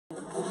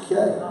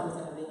Okay.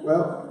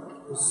 Well,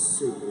 let's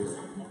see here.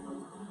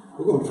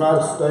 We're going to try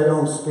to stay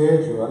on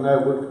schedule. I know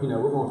we're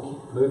going to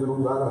keep moving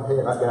on right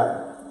ahead. I got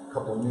a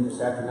couple of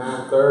minutes after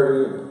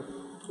 9:30, and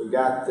we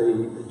got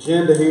the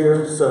agenda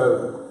here,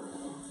 so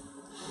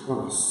we're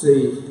going to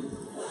see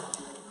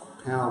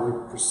how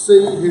we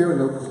proceed here.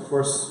 And of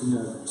course,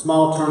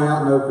 small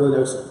turnout,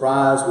 no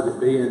surprise with it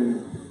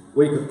being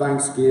week of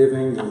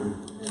Thanksgiving.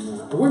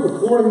 Are we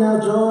recording now,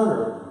 John?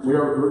 Or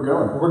we're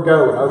going. We're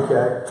going.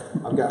 Okay.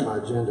 I've got my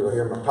agenda right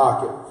here in my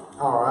pocket.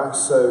 All right.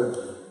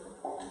 So,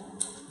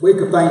 week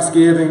of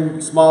Thanksgiving,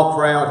 small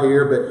crowd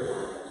here, but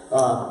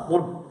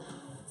want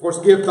to, of course,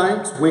 give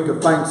thanks. Week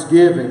of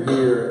Thanksgiving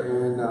here,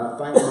 and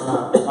thank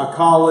my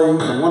colleagues,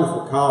 my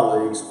wonderful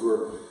colleagues,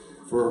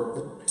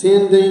 for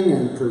attending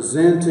and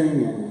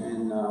presenting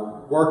and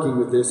working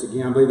with this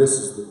again. I believe this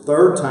is the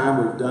third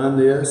time we've done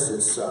this.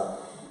 It's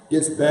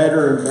gets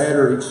better and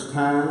better each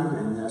time,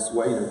 and that's the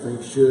way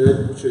things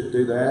should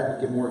do that.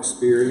 Get more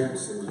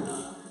experience, and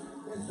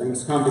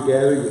things come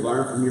together. You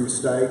learn from your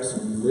mistakes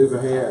and you move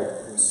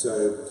ahead. And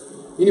so,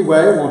 anyway,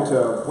 I want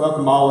to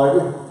welcome all of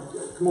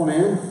you. Come on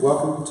in.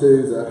 Welcome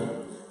to the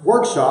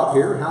workshop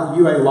here, How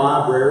UA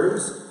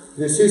Libraries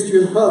in its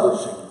History and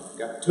Publishing. We've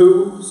got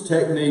tools,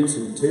 techniques,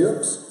 and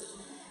tips.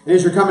 And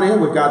as you're coming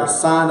in, we've got a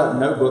sign-up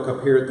notebook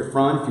up here at the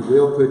front. If you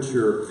will, put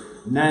your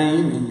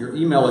name and your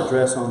email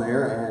address on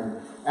there. And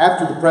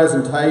after the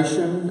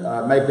presentation,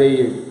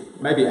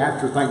 maybe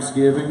after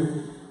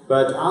Thanksgiving,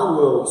 but I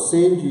will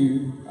send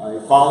you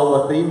a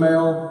follow-up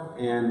email,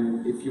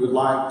 and if you would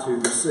like to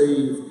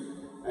receive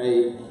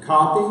a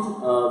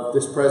copy of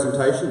this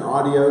presentation,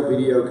 audio,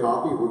 video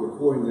copy, we're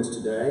recording this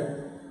today,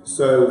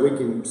 so we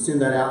can send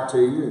that out to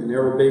you, and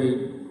there will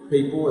be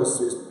people,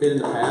 as it's been in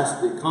the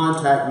past, that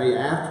contact me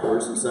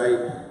afterwards and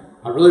say,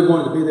 I really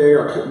wanted to be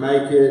there, I couldn't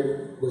make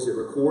it, was it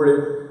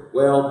recorded?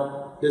 Well,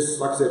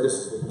 like I said, this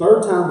is the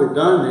third time we've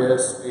done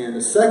this, and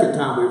the second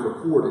time we've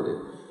recorded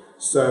it.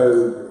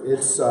 So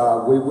it's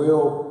we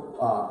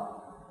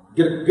will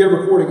get a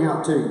recording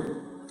out to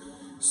you.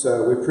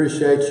 So we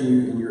appreciate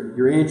you and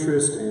your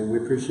interest, and we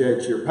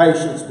appreciate your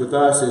patience with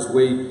us as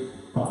we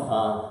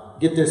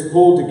get this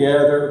pulled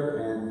together.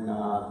 And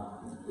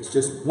it's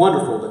just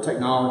wonderful, the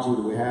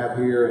technology that we have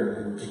here.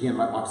 And again,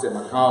 like I said,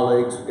 my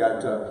colleagues, we've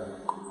got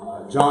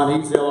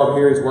John Ezel over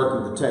here. He's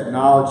working with the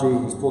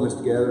technology. He's pulling this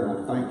together, and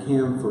I thank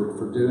him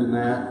for doing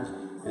that.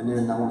 And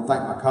then I want to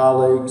thank my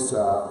colleagues,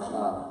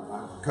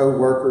 my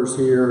co-workers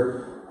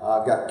here.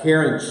 I've got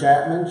Karen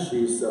Chapman.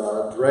 She's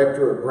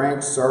Director of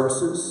Branch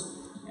Services,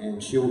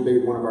 and she will be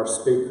one of our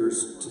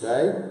speakers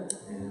today.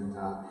 And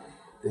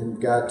then we've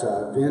got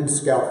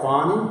Vincent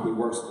Scalfani. He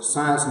works at the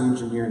Science and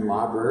Engineering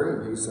Library,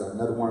 and he's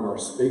another one of our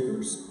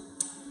speakers.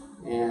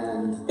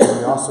 And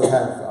we also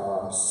have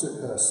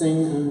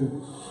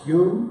Seung,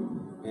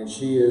 and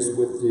she is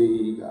with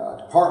the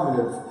Department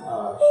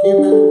of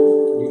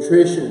Human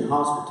Nutrition and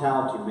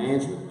Hospitality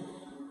Management,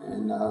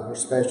 and her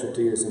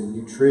specialty is in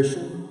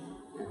nutrition.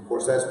 And of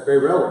course, that's very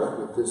relevant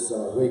with this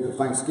week of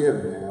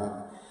Thanksgiving.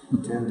 I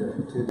tend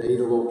to eat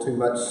a little too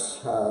much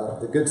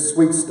the good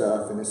sweet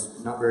stuff, and it's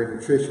not very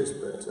nutritious.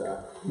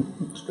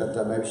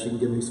 But maybe she can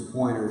give me some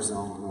pointers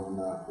on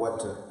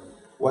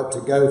what to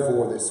go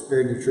for that's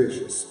very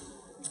nutritious.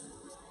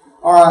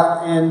 All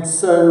right, and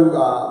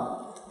so.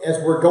 As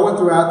we're going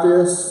throughout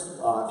this,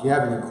 if you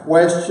have any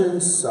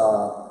questions,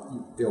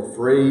 feel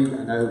free.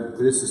 I know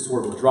this is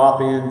sort of a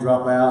drop in,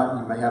 drop out.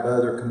 You may have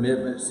other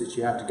commitments that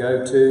you have to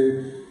go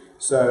to.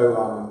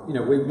 So,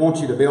 we want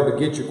you to be able to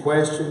get your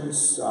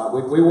questions.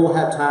 We will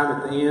have time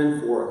at the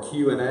end for a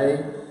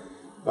Q&A.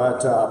 But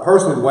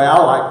personally, the way I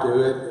like to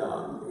do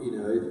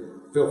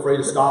it, feel free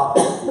to stop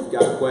if you've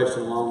got a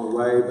question along the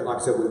way. But like I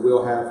said, we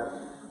will have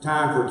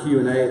time for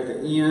Q&A at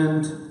the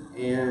end.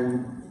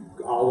 And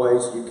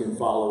always, you can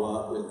follow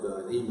up with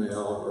an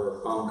email or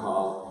a phone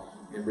call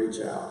and reach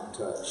out and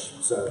touch.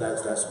 So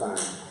that's fine.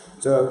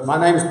 So my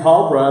name is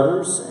Paul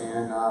Brothers,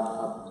 and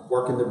I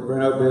work in the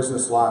Breno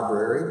Business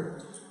Library.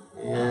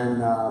 And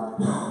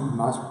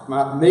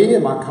me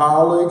and my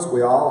colleagues,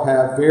 we all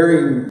have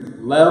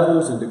varying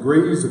levels and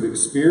degrees of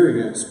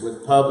experience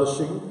with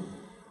publishing.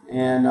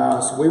 And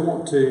so we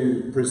want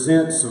to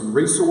present some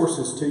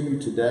resources to you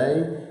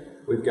today.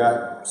 We've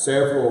got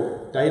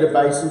several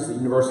databases the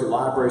University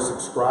Library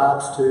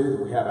subscribes to that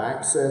we have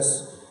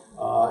access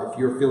if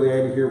you're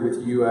affiliated here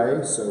with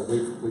UA. So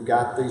we've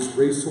got these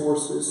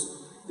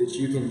resources that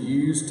you can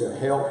use to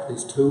help,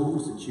 these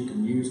tools that you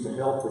can use to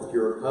help with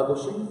your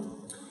publishing.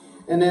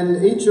 And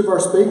then each of our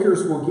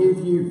speakers will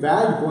give you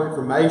valuable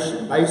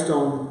information based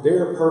on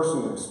their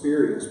personal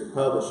experience with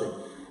publishing.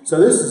 So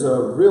this is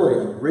a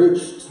really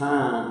rich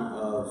time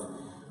of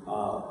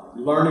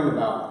learning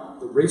about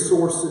the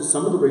resources,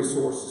 some of the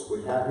resources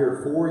we have here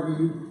for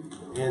you,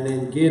 and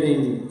then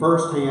getting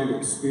firsthand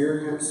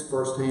experience,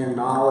 firsthand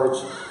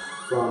knowledge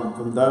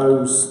from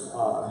those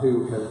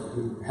who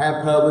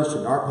have published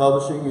and are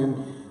publishing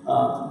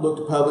and look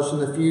to publish in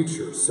the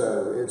future.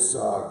 So it's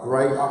a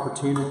great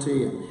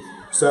opportunity. And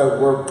so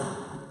we're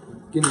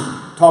going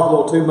to talk a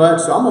little too much,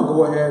 so I'm going to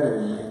go ahead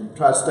and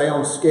try to stay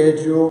on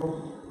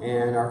schedule.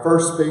 And our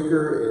first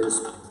speaker is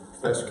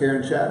Professor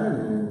Karen Chapman,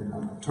 and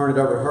I'll turn it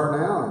over to her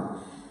now.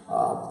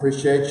 And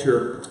appreciate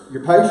your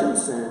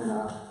patience, and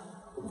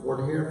look forward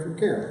to hearing from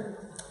Karen.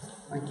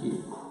 Thank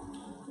you.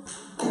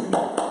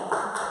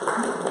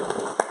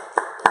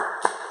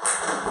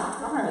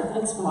 All right,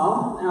 thanks,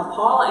 Paul. Now,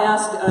 Paul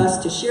asked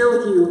us to share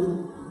with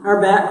you our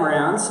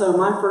background, so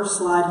my first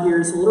slide here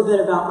is a little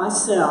bit about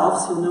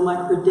myself, so you'll know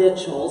my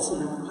credentials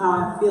and how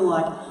I feel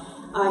like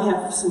I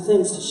have some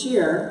things to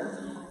share.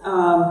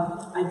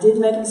 I did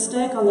make a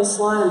mistake on this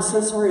slide. I'm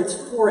so sorry. It's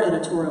 4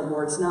 editorial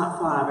boards, not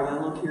 5. I got a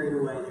little carried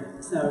away there.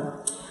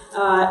 So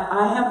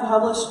I have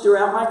published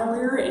throughout my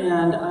career,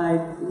 and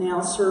I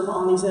now serve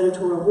on these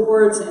editorial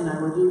boards, and I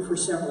review for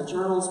several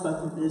journals,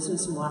 both in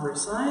business and library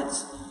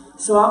science.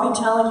 So I'll be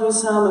telling you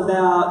some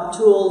about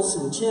tools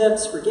and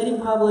tips for getting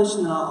published,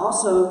 and I'll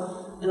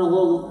also, in a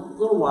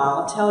little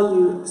while, tell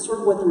you sort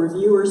of what the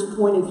reviewer's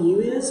point of view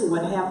is and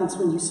what happens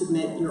when you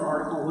submit your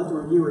article, what the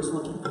reviewer's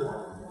looking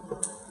for.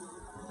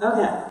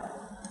 Okay,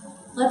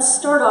 let's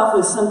start off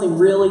with something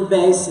really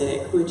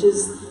basic, which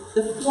is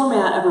the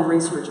format of a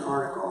research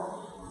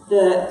article.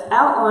 The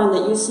outline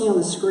that you see on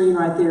the screen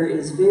right there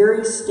is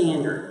very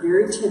standard,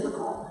 very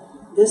typical.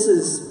 This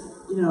is,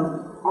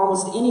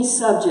 almost any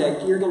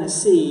subject you're going to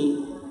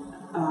see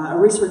a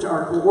research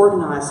article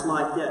organized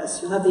like this.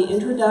 You'll have the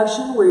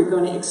introduction where you're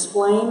going to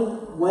explain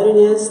what it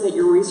is that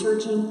you're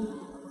researching.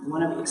 You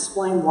want to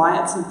explain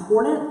why it's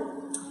important.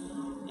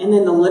 And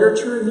then the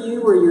literature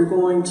review where you're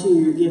going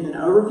to give an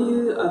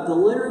overview of the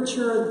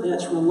literature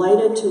that's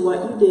related to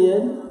what you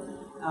did.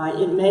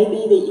 It may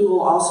be that you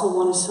will also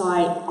want to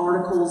cite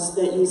articles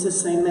that use the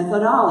same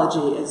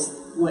methodology as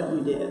what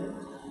you did.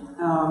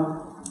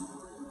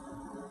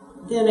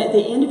 Then at the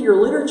end of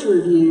your literature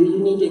review, you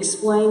need to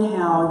explain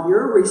how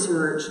your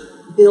research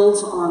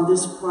builds on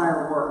this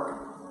prior work.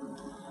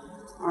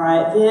 All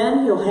right,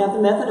 then you'll have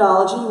the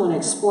methodology. You want to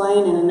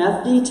explain in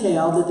enough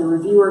detail that the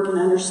reviewer can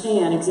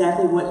understand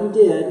exactly what you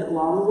did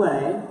along the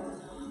way.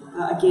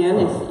 Again,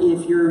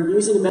 if you're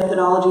using a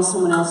methodology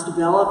someone else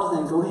developed,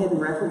 then go ahead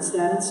and reference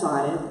that and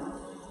cite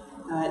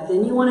it.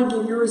 Then you want to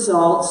give your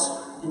results,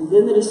 and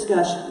then the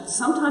discussion.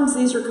 Sometimes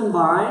these are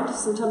combined.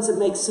 Sometimes it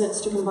makes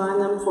sense to combine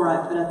them,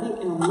 but I think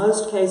in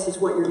most cases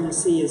what you're going to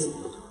see is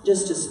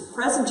just a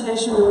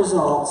presentation of the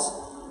results,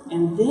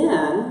 and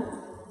then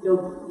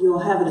you'll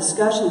have a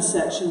discussion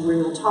section where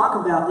you'll talk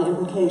about the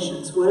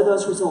implications. What do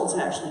those results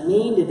actually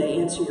mean? Did they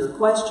answer your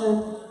question?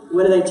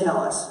 What do they tell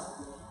us?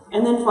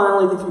 And then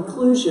finally the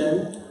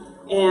conclusion.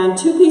 And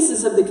 2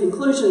 pieces of the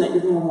conclusion that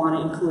you're going to want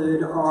to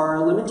include are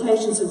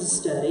limitations of the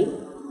study.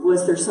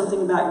 Was there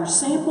something about your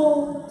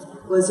sample?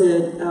 Was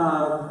it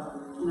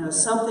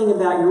something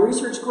about your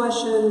research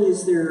question?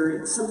 Is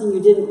there something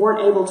you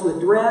weren't able to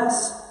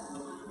address?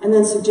 And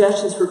then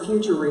suggestions for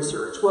future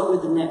research. What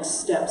would the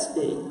next steps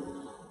be?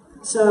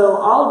 So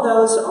all of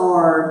those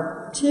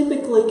are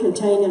typically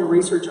contained in a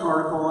research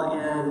article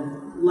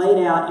and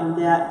laid out in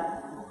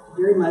that,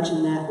 very much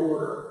in that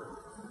order.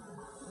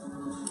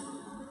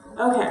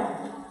 Okay.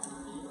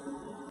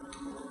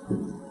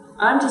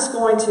 I'm just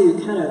going to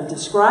kind of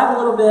describe a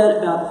little bit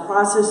about the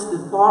process, the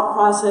thought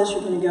process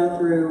you're going to go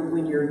through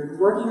when you're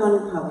working on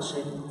your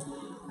publishing.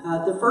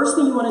 The first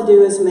thing you want to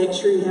do is make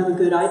sure you have a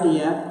good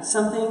idea,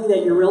 something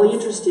that you're really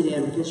interested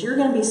in, because you're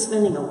going to be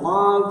spending a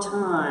long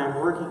time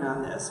working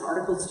on this.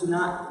 Articles do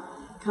not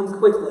come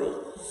quickly.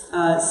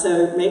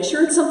 So make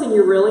sure it's something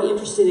you're really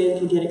interested in and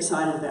can get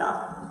excited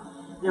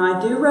about. Now,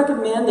 I do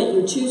recommend that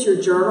you choose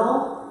your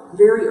journal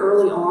very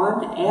early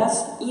on,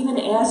 even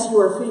as you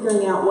are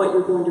figuring out what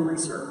you're going to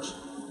research.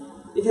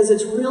 Because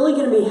it's really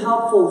going to be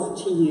helpful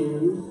to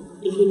you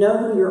if you know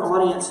who your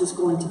audience is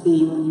going to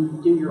be when you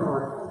do your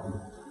article.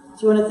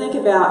 So you want to think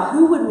about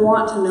who would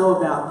want to know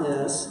about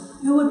this,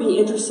 who would be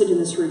interested in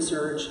this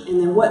research,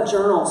 and then what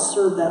journals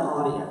serve that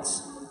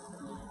audience.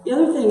 The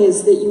other thing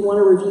is that you want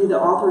to review the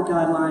author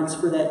guidelines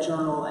for that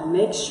journal and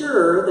make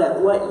sure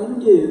that what you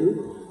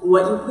do and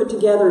what you put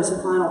together as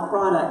a final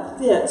product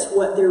fits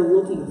what they're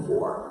looking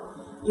for.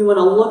 You want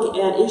to look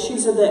at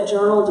issues of that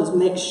journal to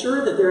make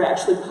sure that they're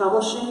actually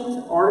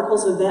publishing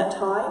articles of that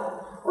type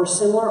or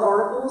similar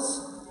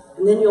articles,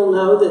 and then you'll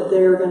know that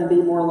they're going to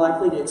be more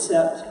likely to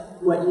accept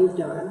what you've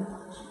done.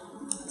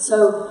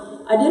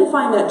 So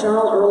identifying that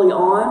journal early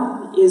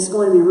on is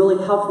going to be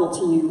really helpful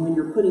to you when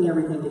you're putting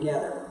everything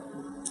together.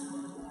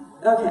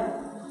 Okay.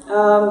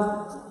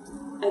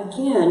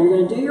 Again, you're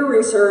going to do your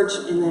research,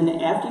 and then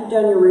after you've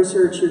done your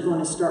research, you're going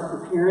to start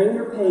preparing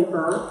your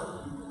paper.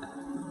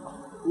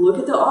 Look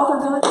at the author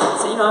guidelines.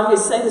 So, I'm going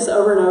to say this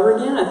over and over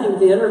again. I think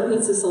Vin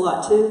repeats this a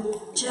lot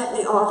too. Check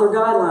the author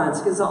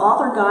guidelines, because the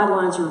author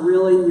guidelines are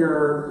really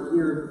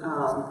your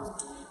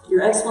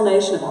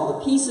explanation of all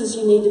the pieces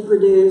you need to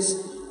produce.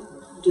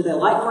 Do they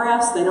like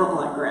graphs? They don't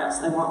like graphs.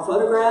 They want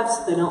photographs?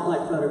 They don't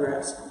like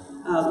photographs.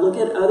 Look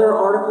at other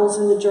articles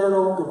in the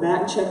journal. Go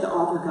back and check the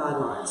author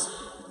guidelines.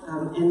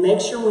 And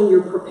make sure when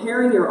you're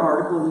preparing your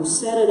article, you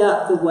set it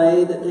up the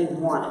way that they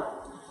want it.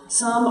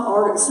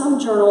 Some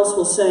journals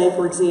will say,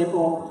 for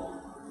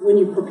example, when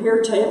you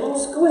prepare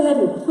tables, go ahead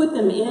and put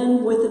them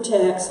in with the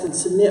text and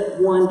submit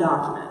one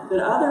document. But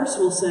others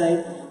will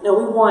say, no,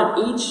 we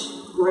want each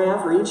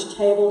graph or each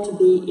table to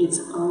be its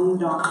own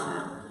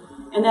document.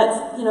 And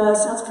that, that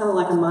sounds kind of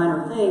like a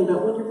minor thing,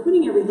 but when you're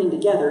putting everything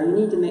together, you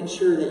need to make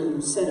sure that you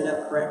set it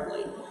up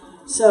correctly.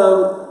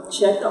 So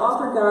check the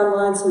author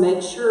guidelines,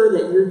 make sure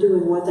that you're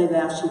doing what they've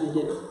asked you to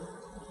do.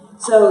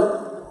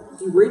 So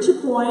if you reach a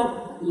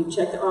point, you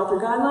check the author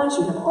guidelines,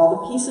 you have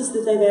all the pieces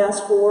that they've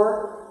asked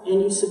for,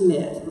 and you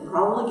submit. You're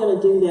probably going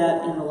to do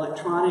that in an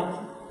electronic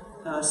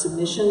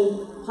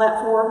submission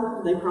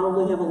platform. They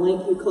probably have a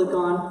link you click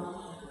on.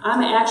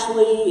 I'm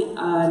actually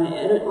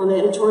on the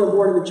editorial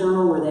board of a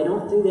journal where they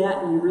don't do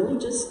that, and you really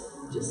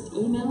just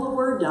email a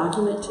Word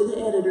document to the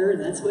editor, and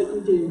that's what you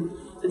do.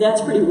 But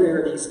that's pretty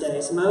rare these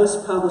days.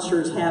 Most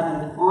publishers have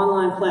an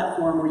online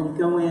platform where you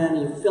go in,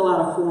 you fill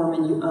out a form,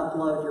 and you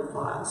upload your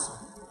files.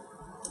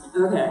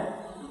 Okay.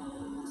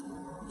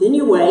 Then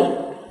you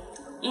wait,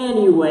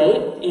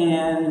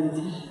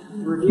 and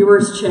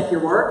reviewers check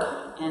your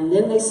work, and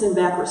then they send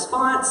back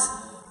response,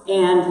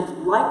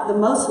 and like the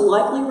most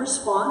likely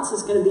response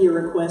is going to be a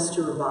request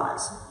to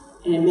revise.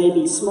 And it may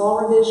be small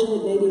revision,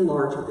 it may be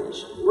large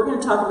revision. We're going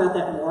to talk about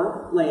that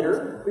more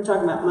later. We're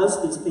talking about most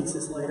of these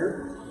pieces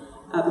later.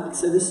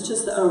 So this is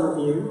just the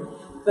overview.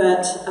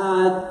 But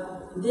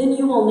then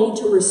you will need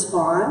to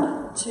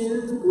respond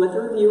to what the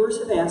reviewers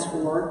have asked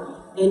for,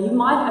 and you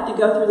might have to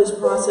go through this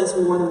process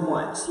more than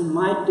once. You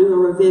might do a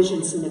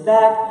revision, send it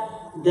back.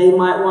 They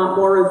might want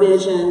more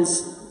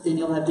revisions, then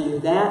you'll have to do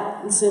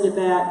that and send it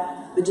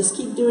back. But just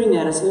keep doing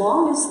that. As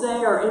long as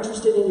they are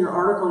interested in your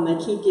article and they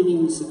keep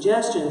giving you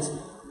suggestions,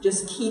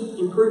 just keep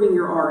improving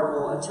your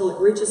article until it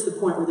reaches the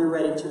point where they're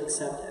ready to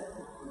accept it.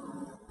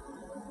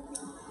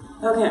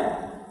 Okay.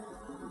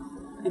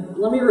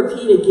 Let me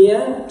repeat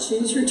again,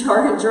 choose your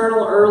target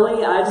journal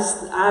early. I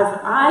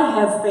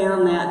have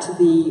found that to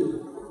be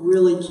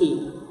really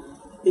key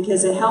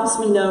because it helps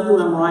me know who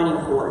I'm writing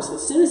for. So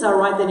as soon as I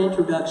write that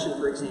introduction,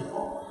 for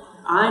example,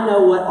 I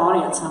know what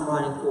audience I'm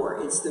writing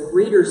for. It's the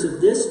readers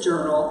of this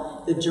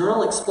journal. The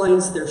journal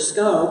explains their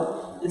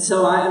scope, and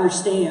so I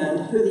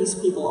understand who these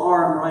people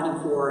are I'm writing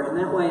for, and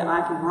that way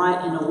I can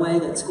write in a way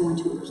that's going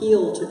to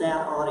appeal to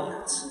that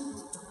audience.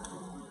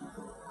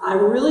 I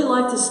really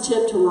like this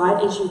tip to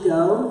write as you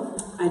go.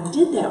 I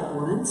did that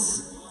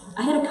once.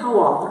 I had a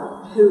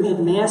co-author who had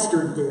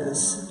mastered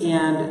this,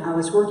 and I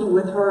was working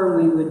with her,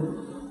 and we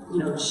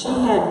would, she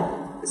had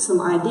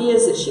some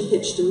ideas that she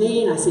pitched to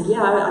me, and I said,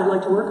 yeah, I'd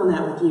like to work on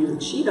that with you.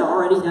 She'd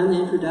already done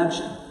the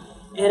introduction.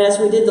 And as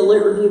we did the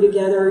lit review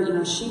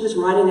together, she was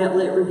writing that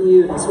lit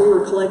review, and as we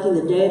were collecting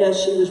the data,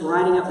 she was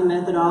writing up the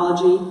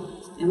methodology.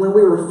 And when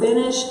we were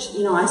finished,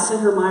 I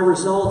sent her my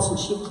results, and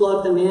she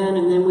plugged them in,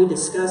 and then we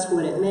discussed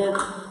what it meant,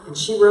 and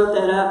she wrote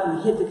that up, and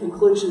we hit the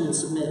conclusion and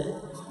submitted.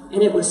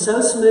 And it was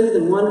so smooth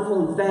and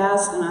wonderful and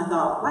fast, and I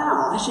thought,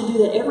 wow, I should do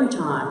that every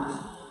time.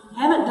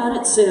 Haven't done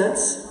it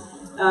since,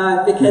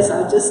 because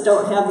I just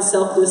don't have the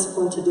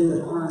self-discipline to do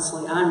it,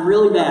 honestly. I'm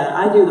really bad.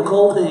 I do the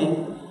whole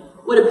thing.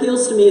 What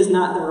appeals to me is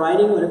not the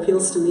writing. What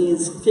appeals to me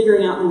is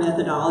figuring out the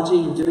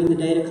methodology and doing the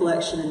data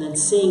collection and then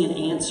seeing an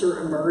answer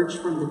emerge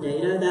from the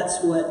data.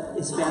 That's what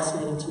is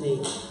fascinating to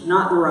me,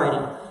 not the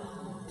writing.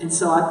 And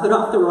so I put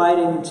off the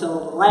writing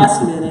until the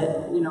last minute,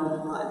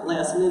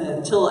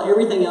 until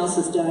everything else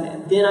is done,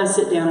 and then I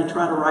sit down and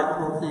try to write the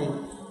whole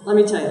thing. Let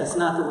me tell you, that's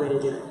not the way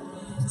to do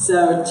it.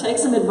 So take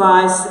some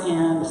advice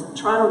and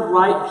try to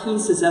write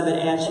pieces of it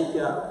as you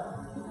go.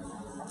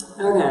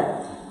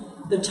 Okay,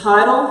 the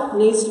title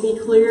needs to be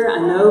clear. I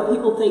know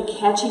people think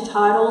catchy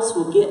titles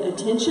will get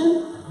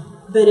attention,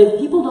 but if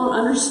people don't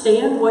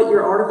understand what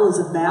your article is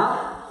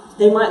about,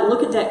 they might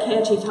look at that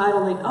catchy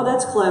title and think, oh,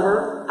 that's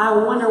clever. I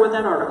wonder what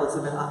that article is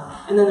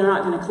about. And then they're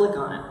not going to click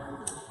on it.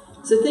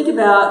 So think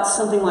about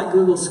something like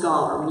Google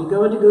Scholar. When you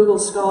go into Google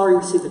Scholar,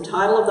 you see the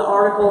title of the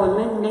article and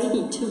then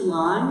maybe 2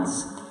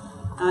 lines.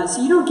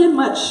 So you don't get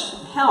much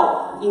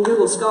help in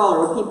Google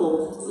Scholar with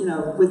people,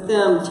 with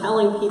them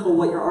telling people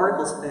what your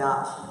article's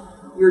about.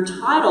 Your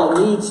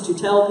title needs to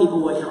tell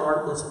people what your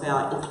article is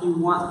about if you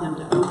want them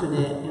to open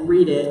it and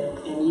read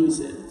it and use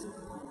it.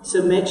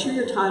 So make sure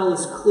your title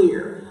is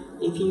clear.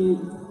 If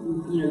you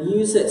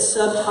use that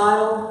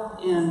subtitle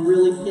and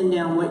really pin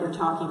down what you're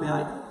talking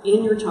about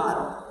in your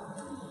title.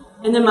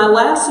 And then my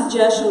last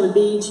suggestion would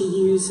be to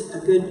use a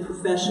good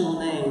professional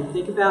name.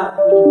 Think about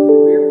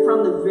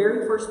from the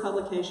very first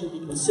publication,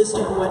 be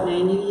consistent in what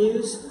name you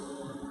use.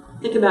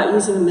 Think about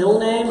using a middle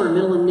name or a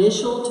middle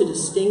initial to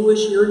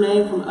distinguish your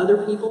name from other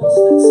people's.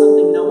 That's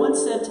something no one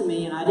said to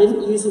me, and I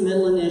didn't use a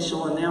middle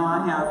initial, and now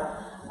I have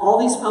all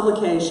these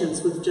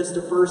publications with just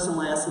a first and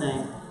last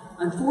name.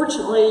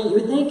 Unfortunately, you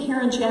would think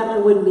Karen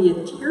Chapman wouldn't be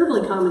a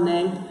terribly common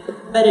name,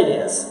 but it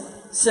is.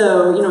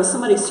 So,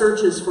 somebody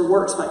searches for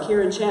works by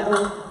Karen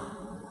Chapman,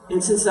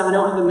 and since I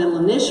don't have a middle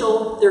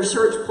initial, their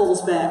search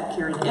pulls back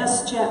Karen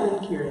S.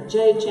 Chapman, Karen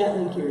J.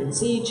 Chapman, Karen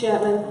Z.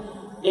 Chapman,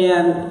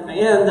 and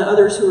the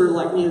others who are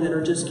like me that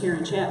are just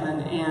Karen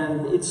Chapman,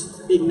 and it's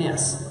a big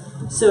mess.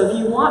 So if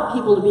you want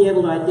people to be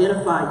able to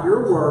identify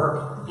your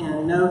work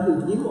and know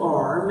who you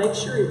are, make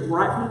sure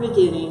right from the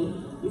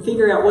beginning you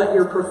figure out what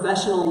your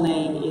professional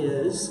name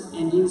is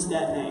and use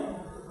that name.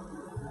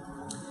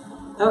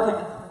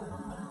 Okay.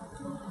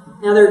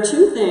 Now there are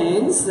two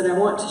things that I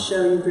want to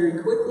show you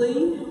very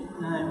quickly.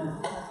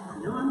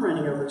 I know I'm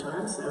running over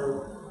time,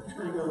 so I'm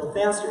trying to go a little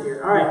faster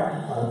here. All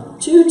right.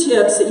 Two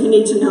tips that you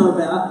need to know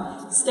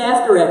about.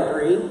 Staff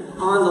directory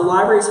on the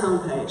library's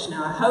homepage.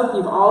 Now I hope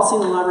you've all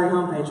seen the library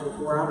homepage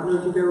before. I don't know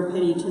if you've ever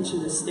paid any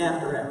attention to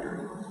staff directory.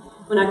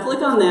 When I click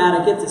on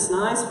that, I get this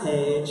nice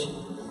page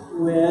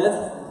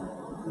with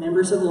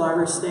members of the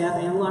library staff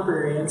and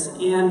librarians.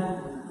 And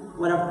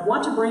what I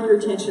want to bring your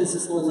attention is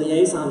this little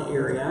liaison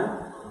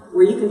area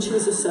where you can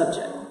choose a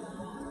subject.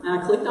 And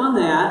I clicked on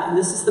that, and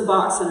this is the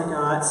box that I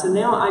got. So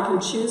now I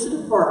can choose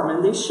a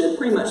department. They should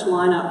pretty much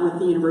line up with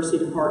the university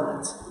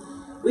departments.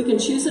 We can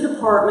choose a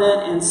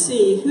department and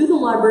see who the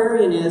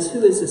librarian is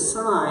who is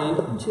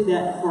assigned to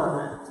that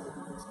department.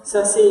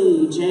 So I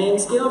see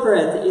James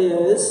Gilbreth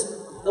is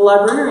the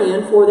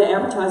librarian for the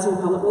Advertising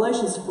and Public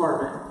Relations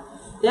Department.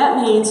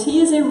 That means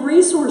he is a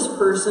resource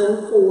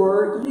person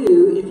for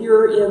you if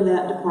you're in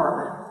that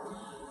department.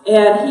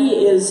 And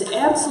he is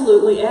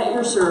absolutely at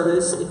your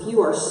service if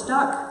you are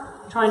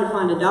stuck trying to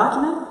find a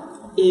document,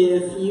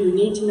 if you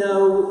need to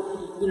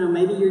know,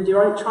 maybe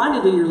you're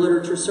trying to do your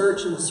literature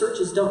search and the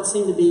searches don't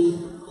seem to be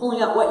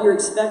pulling up what you're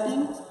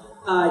expecting,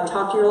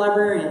 talk to your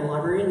librarian. The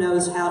librarian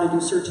knows how to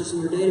do searches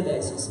in your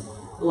databases.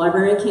 The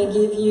librarian can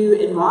give you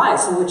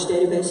advice on which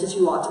databases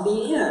you ought to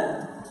be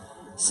in.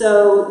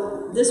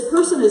 So this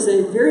person is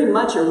very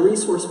much a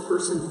resource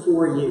person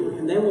for you,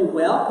 and they will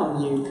welcome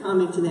you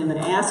coming to them and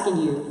asking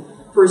you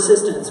for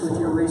assistance with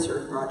your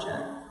research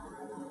project.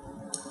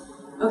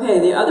 Okay,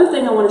 the other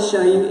thing I want to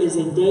show you is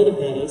a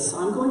database. So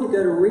I'm going to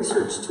go to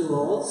Research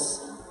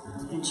Tools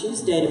and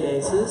choose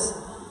Databases.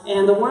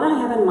 And the one I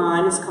have in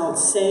mind is called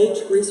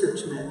Sage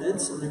Research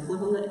Methods. So I'm going to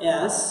click on the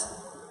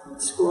S,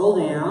 scroll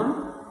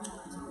down,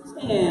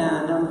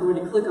 and I'm going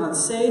to click on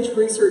Sage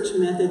Research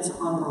Methods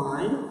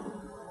Online.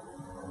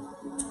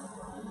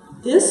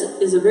 This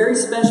is a very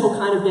special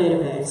kind of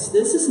database.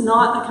 This is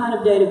not the kind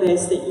of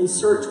database that you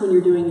search when you're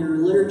doing your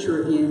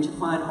literature review to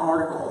find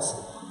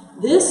articles.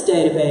 This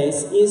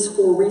database is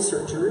for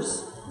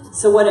researchers.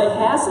 So what it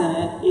has in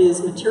it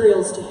is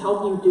materials to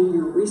help you do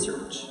your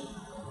research.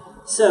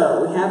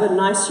 So we have a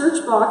nice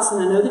search box,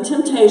 and I know the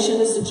temptation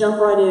is to jump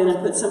right in and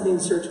put something in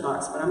the search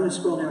box, but I'm going to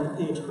scroll down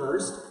the page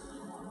first.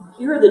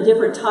 Here are the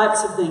different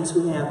types of things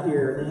we have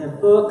here. They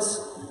have books,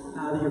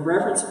 they have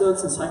reference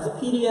books,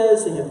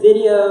 encyclopedias, they have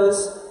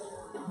videos,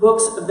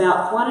 books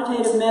about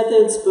quantitative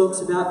methods, books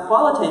about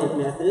qualitative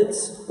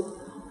methods.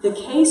 The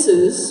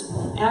cases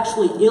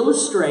actually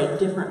illustrate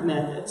different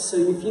methods. So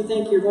if you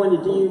think you're going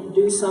to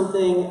do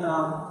something,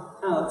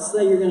 let's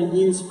say you're going to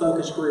use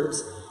focus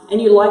groups,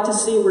 and you'd like to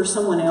see where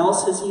someone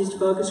else has used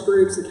focus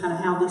groups and kind of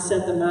how they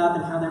set them up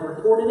and how they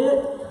reported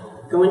it,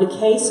 go into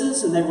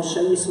cases and they will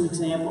show you some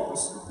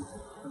examples.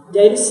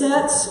 Data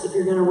sets, if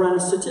you're going to run a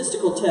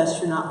statistical test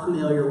you're not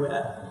familiar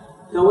with,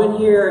 go in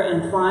here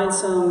and find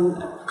some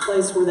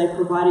place where they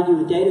provided you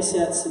with data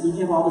sets so you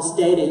have all this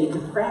data you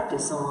can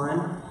practice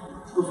on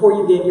before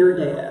you get your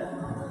data.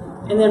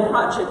 And then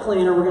Project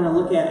Planner we're going to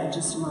look at in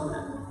just a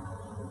moment.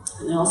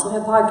 And they also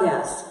have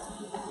podcasts.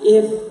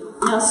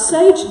 Now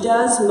Sage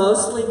does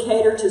mostly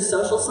cater to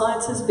social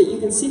sciences, but you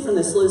can see from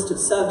this list of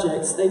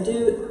subjects they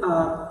do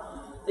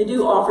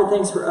offer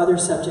things for other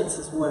subjects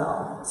as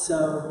well.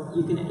 So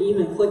you can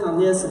even click on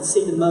this and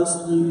see the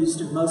most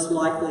used and most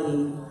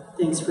likely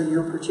things for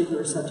your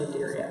particular subject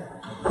area.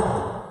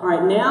 All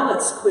right, now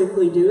let's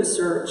quickly do a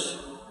search,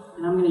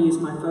 and I'm going to use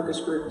my focus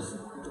groups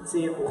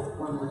example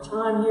one more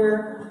time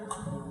here.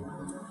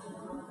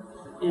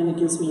 And it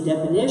gives me a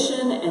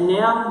definition, and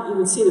now you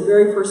can see the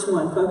very first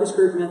one, focus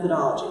group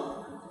methodology.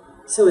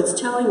 So it's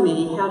telling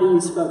me how to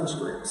use focus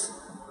groups.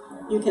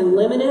 You can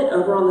limit it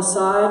over on the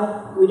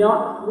side. We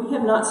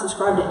have not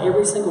subscribed to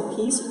every single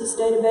piece of this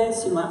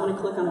database. You might want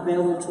to click on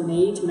Available to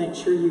Me to make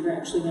sure you're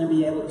actually going to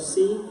be able to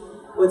see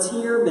what's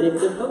here, but if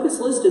the book is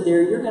listed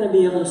there, you're going to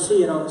be able to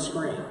see it on the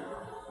screen.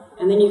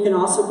 And then you can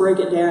also break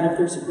it down if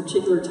there's a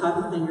particular type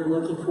of thing you're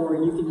looking for,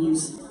 you can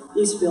use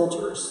these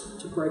filters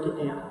to break it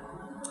down.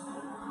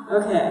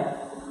 Okay,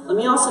 let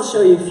me also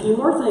show you a few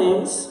more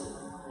things.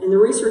 In the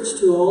research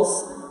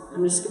tools, I'm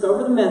going to skip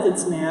over the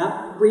methods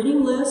map.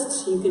 Reading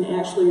lists, you can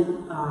actually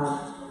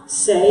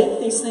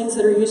save these things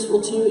that are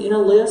useful to you in a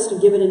list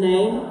and give it a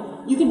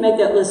name. You can make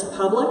that list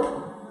public.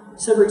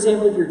 So for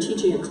example, if you're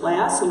teaching a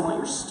class and you want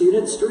your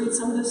students to read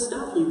some of this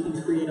stuff, you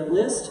can create a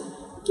list,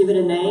 give it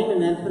a name,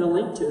 and then put a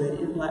link to it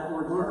in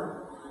Blackboard Learn.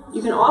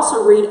 You can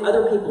also read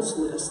other people's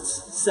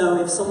lists. So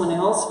if someone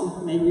else,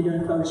 maybe you're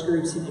doing focus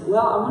groups, you think,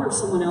 well, I wonder if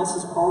someone else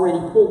has already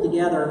pulled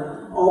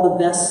together all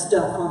the best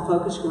stuff on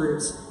focus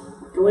groups.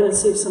 Go in and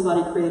see if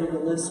somebody created a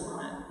list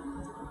on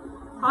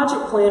it.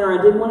 Project Planner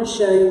I did want to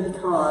show you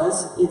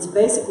because it's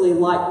basically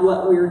like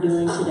what we're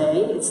doing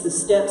today. It's the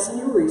steps in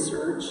your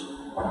research.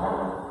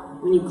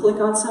 When you click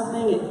on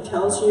something, it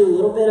tells you a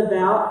little bit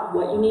about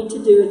what you need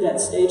to do at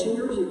that stage in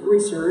your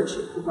research.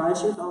 It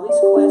provides you with all these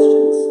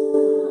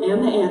questions.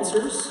 and the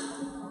answers.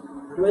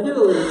 How do I do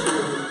a literature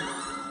review?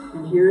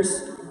 And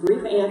here's a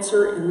brief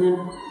answer, and then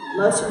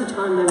most of the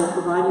time they will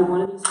provide you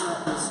one of these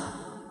buttons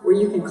where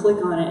you can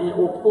click on it and it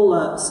will pull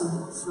up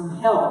some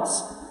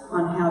helps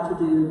on how to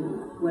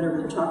do whatever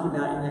they're talking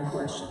about in that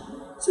question.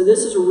 So this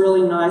is a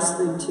really nice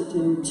thing to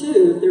do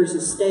too. If there's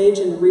a stage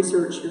in the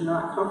research you're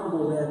not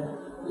comfortable with,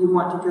 you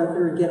want to go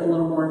through and get a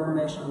little more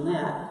information on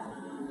that.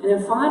 And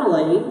then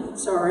finally,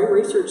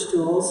 research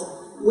tools,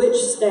 which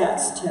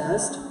stats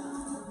test.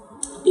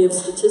 If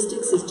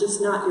statistics is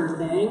just not your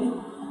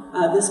thing,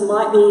 this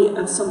might be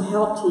of some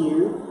help to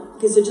you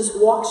because it just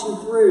walks you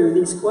through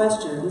these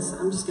questions.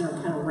 I'm just going to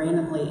kind of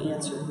randomly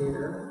answer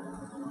here.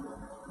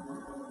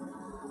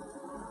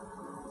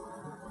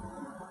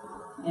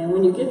 And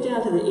when you get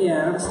down to the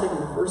end, I'm just taking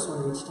the first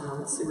one each time.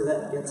 Let's see where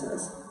that gets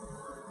us.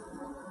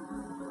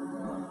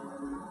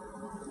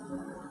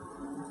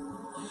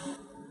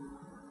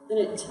 Then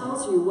it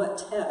tells you what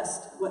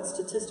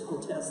statistical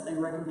test they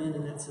recommend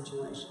in that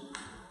situation.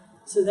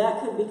 So that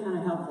could be kind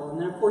of helpful.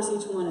 And then, of course,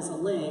 each one is a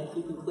link.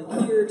 You can click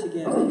here to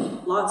get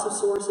lots of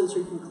sources, or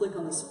you can click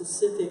on the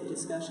specific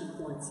discussion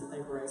points that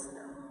they've raised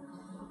there.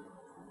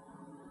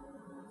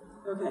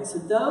 Okay, so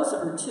those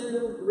are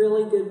two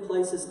really good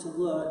places to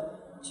look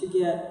to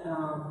get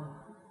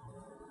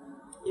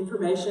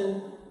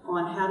information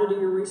on how to do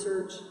your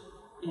research,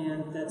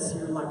 and that's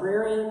your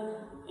Librarian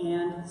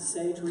and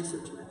Sage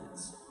Research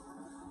Methods.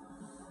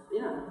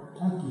 Yeah.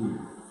 Thank you.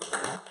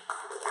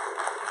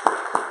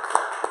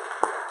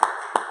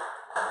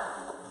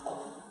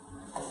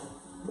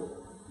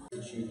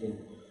 You can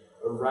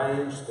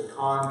arrange the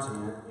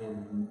content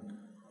and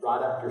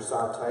write up your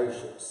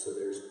citations. So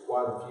there's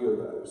quite a few of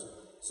those.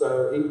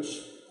 So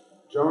each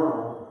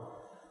journal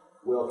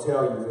will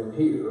tell you in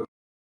here,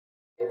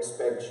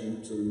 expects you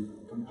to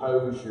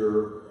compose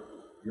your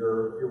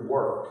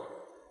work.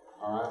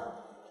 All right.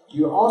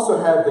 You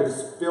also have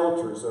these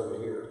filters over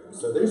here.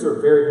 So these are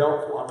very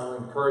helpful. I'm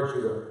going to encourage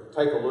you to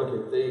take a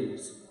look at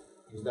these.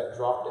 Use that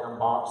drop-down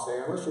box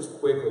there. And let's just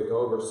quickly go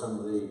over some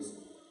of these.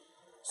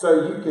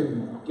 So you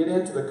can get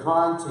into the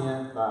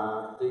content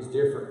by these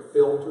different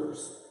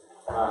filters,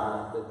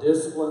 by the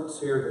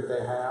disciplines here that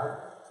they have.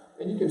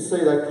 And you can see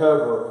they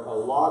cover a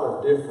lot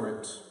of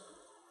different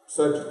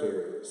subject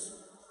areas.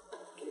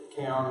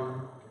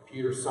 Accounting,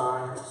 computer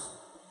science,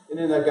 and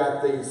then they've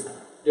got these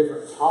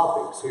different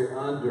topics here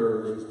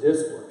under these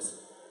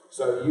disciplines.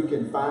 So you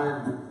can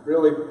find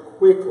really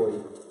quickly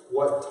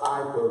what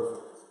type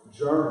of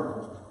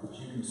journal that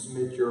you can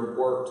submit your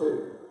work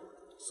to.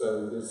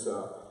 So this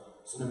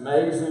it's an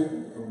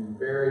amazing and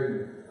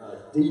very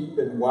deep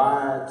and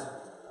wide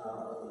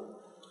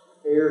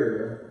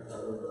area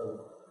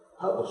of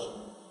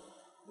publishing.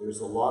 There's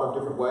a lot of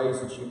different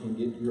ways that you can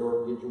get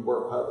your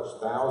work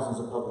published, thousands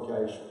of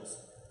publications.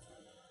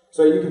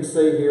 So you can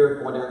see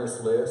here, going down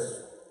this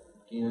list,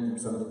 again,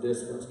 some of the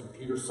disciplines: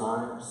 computer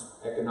science,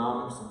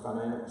 economics and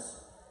finance.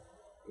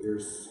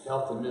 There's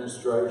health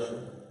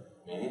administration,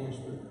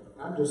 management.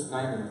 I'm just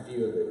naming a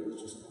few of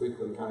these, just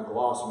quickly kind of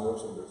glossing over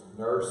some of this.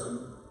 Nursing.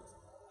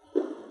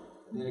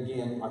 And then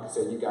again, like I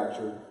said, you got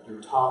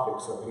your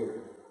topics up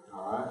here.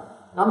 All right.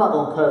 Now, I'm not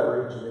going to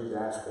cover each of these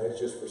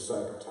aspects just for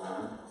sake of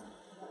time.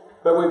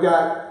 But we've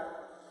got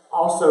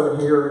also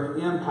in here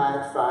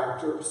impact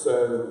factor.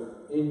 So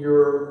in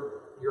your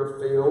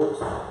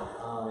field,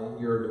 in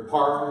your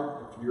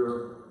department,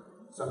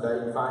 if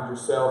someday you find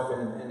yourself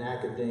in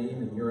academia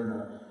and you're in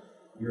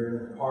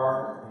a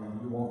department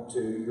and you want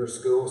to, your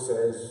school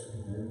says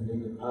you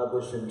need to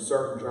publish in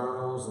certain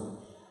journals, and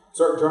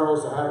certain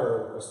journals that have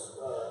a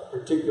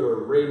particular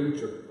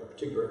reach or a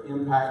particular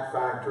impact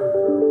factor that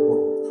are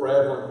more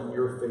prevalent in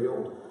your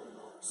field.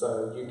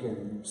 So you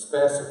can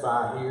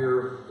specify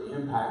here the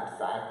impact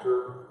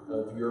factor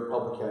of your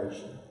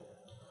publication.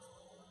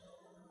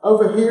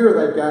 Over here,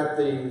 they've got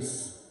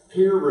these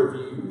peer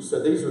reviews.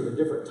 So these are the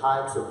different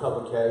types of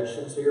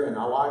publications here, and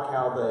I like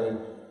how they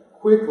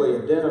quickly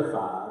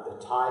identify the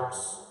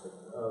types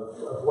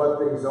of what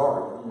these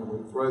are. You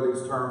know, we throw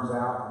these terms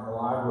out in the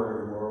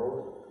library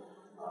world.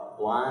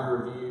 Blind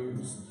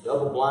reviews,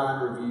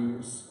 double-blind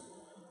reviews.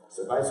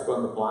 So basically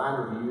on the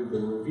blind review, the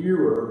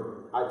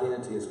reviewer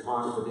identity is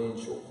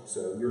confidential.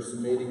 So you're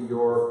submitting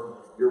your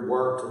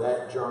work to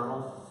that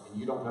journal, and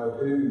you don't know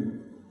who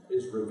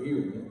is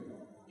reviewing it.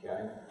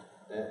 Okay,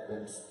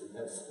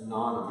 that's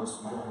anonymous.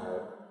 You don't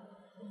know.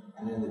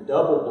 And then the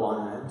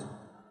double-blind,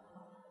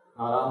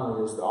 not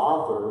only is the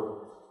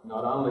author,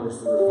 not only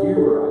is the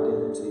reviewer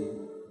identity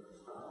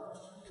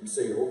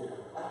concealed,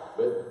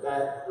 but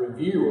that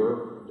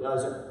reviewer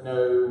doesn't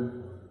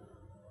know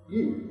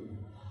you.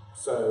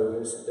 So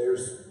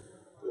there's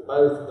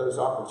both of those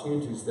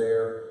opportunities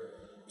there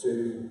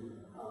to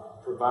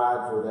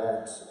provide for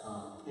that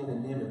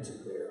anonymity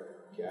there.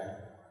 Okay.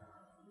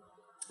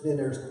 And then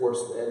there's, of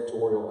course, the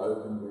editorial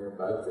open where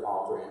both the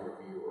author and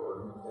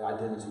reviewer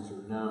identities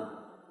are known.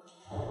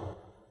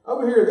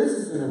 Over here, this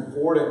is an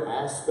important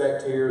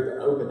aspect here,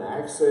 the open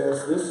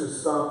access. This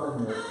is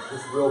something that,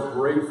 just real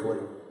briefly,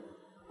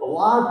 the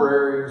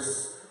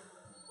libraries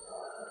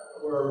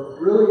were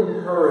really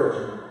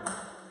encouraging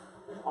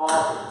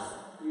authors,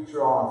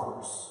 future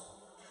authors,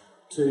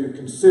 to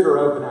consider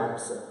open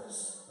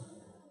access.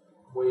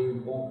 We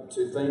want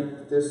to think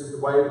that this is the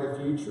way of the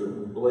future, and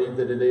we believe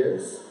that it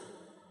is.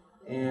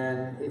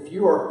 And if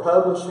you are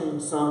publishing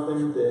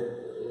something that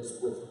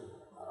is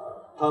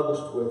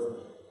published with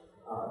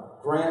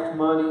grant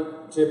money,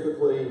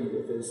 typically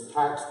if it's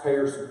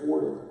taxpayer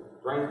supported,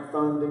 grant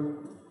funding,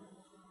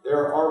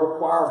 there are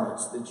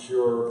requirements that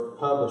your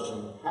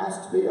publishing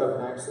has to be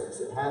open access.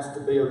 It has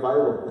to be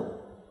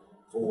available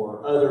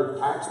for other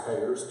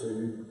taxpayers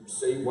to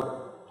see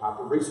what type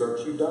of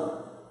research you've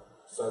done.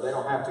 So they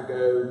don't have to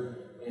go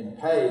and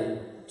pay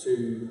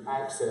to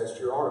access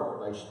your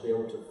article. They should be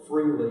able to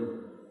freely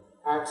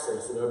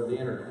access it over the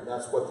internet.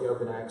 That's what the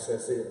open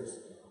access is.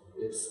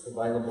 It's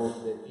available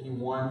that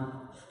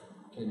anyone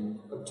can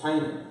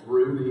obtain it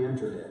through the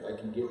internet. They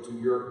can get to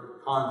your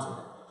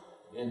content.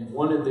 And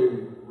one of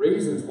the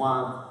reasons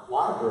why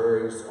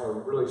libraries are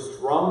really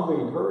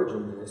strongly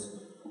encouraging this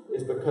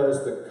is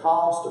because the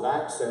cost of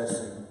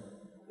accessing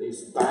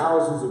these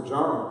thousands of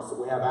journals that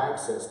we have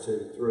access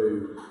to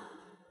through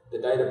the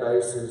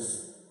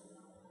databases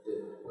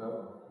that,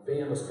 well,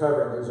 Ben was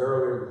covering these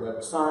earlier, Web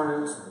of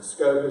Science and the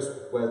Scopus,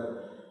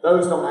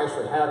 those don't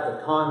actually have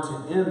the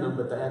content in them,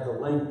 but they have the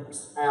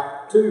links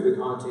out to the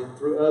content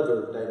through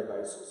other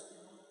databases.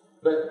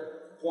 But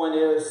the point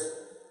is,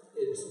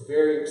 it's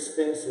very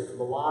expensive for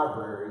the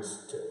libraries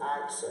to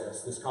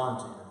access this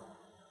content.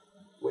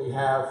 We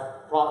have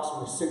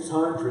approximately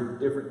 600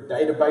 different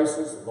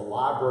databases that the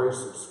libraries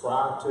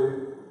subscribe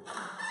to,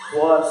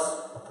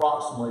 plus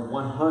approximately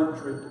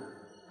 100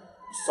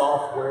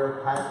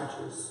 software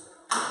packages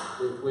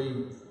that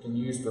we can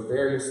use for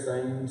various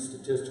things,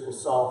 statistical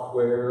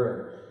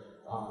software,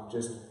 and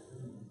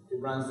it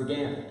runs the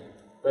gamut.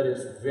 But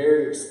it's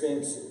very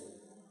expensive,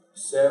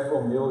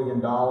 several $1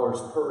 million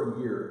per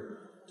year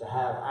to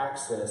have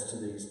access to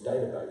these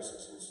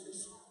databases.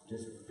 It's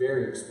just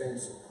very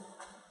expensive.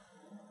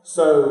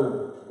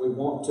 So we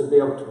want to be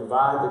able to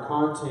provide the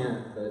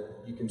content,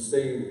 but you can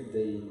see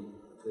the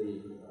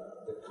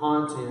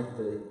content,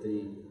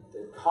 the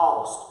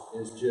cost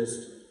is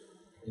just,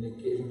 and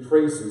it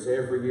increases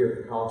every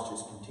year. The cost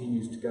just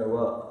continues to go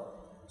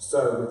up.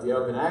 So with the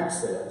open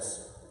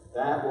access,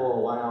 that will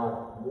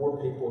allow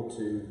more people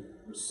to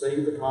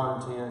receive the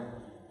content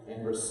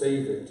and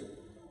receive it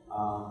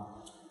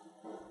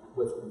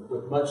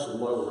with much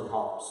lower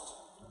cost.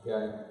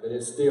 Okay, but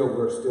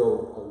we're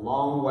still a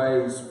long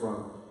ways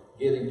from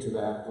getting to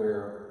that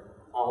where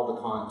all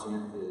the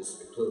content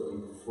is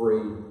completely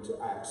free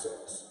to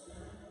access.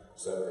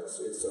 So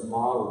it's a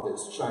model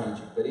that's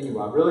changing. But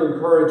anyway, I really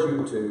encourage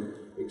you to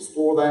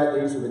explore that.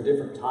 These are the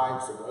different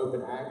types of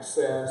open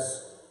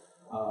access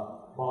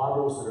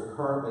models that are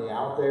currently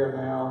out there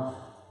now.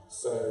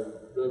 So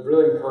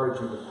really encourage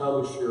you to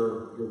publish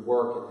your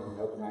work in an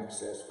open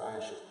access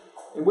fashion.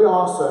 And we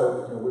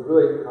also,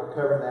 I'm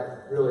covering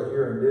that really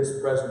here in this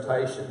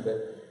presentation,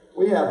 but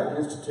we have an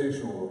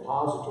institutional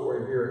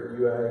repository here at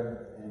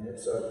UA, and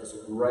it's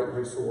a great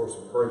resource.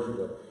 I encourage you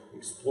to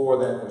explore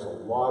that. There's a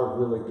lot of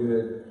really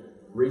good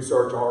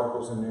research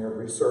articles in there,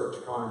 research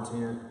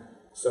content.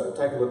 So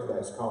take a look at that.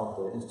 It's called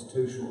the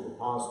Institutional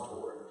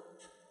Repository.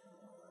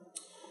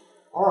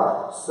 All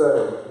right,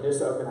 so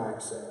this open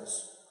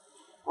access.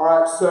 All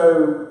right,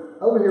 so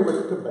over here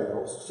with the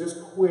Cabells,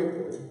 just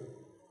quickly,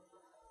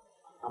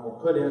 I'm going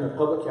to put in a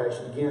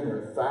publication. Again, there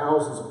are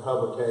thousands of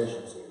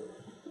publications here.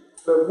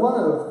 But one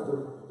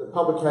of the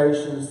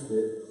publications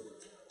that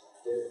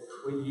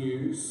we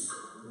use,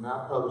 and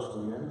I published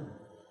in,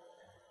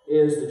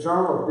 is the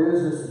Journal of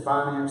Business and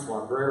Finance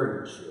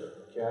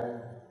Librarianship. Okay?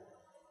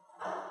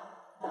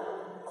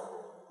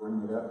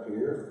 Bring it up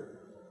here.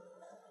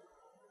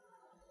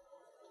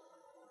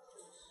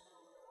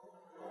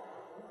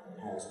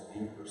 It has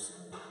an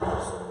ampersand,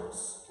 so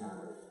it's kind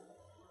of,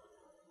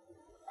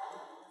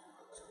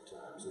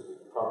 sometimes it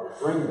would probably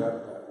bring it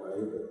up that way,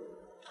 but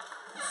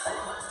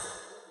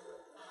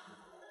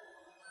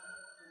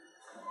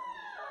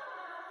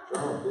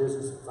Journal of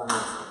Business and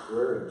Finance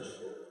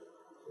Librarianship.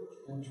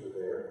 Enter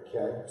there.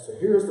 Okay, so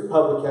here's the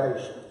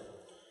publication.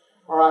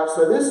 All right,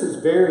 so this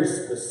is very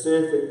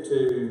specific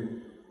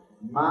to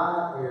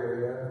my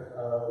area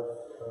of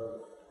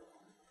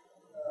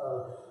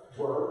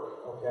work.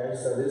 Okay,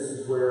 so this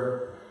is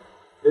where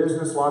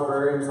business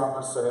librarians like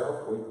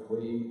myself,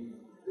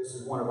 this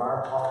is one of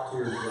our top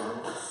tier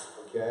journals.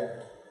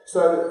 Okay,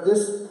 so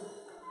this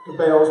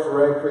Cabell's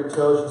directory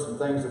tells you some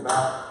things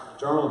about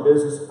Journal of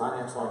Business and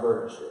Finance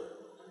Librarianship.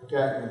 Okay,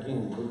 and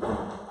again, we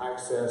can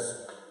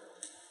access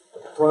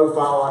a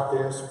profile like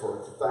this for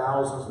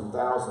thousands and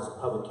thousands of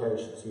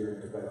publications here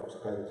in Cabell's.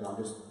 Okay, so I'm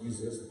just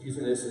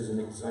using this as an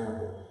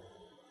example.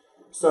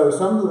 So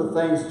some of the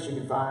things that you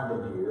can find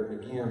in here,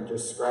 and again, I'm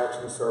just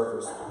scratching the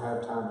surface. I don't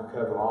have time to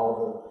cover all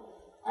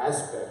the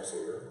aspects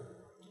here.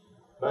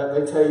 But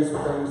they tell you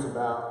some things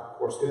about, of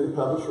course, who the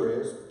publisher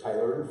is,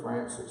 Taylor and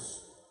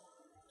Francis.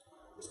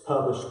 It's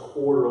published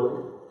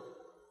quarterly.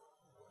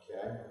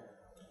 Okay.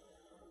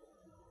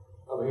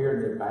 Over here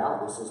in the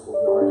About, this is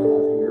what we already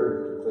have here.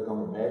 You can click on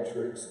the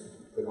metrics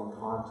and they're going to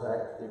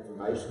contact the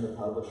information of the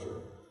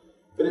publisher.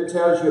 But it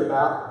tells you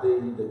about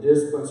the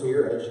disciplines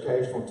here: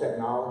 educational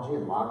technology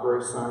and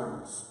library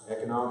science,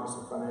 economics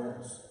and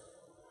finance.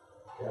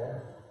 Okay?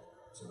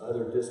 Some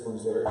other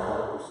disciplines there it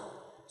covers.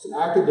 It's an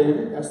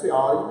academic, that's the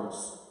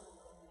audience.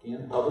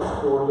 Again, published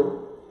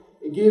quarterly.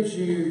 It gives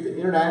you the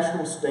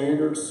international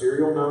standard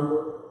serial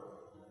number,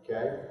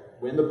 okay,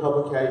 when the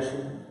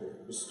publication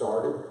was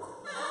started,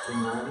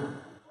 1990.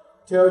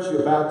 Tells you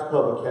about the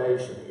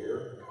publication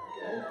here,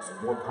 okay,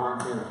 some more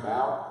content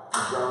about the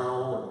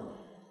journal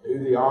and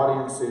who the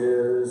audience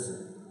is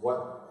and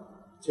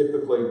what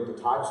typically the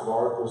types of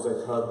articles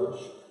they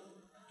publish,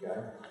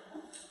 okay.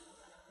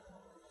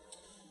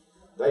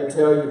 They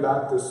tell you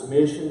about the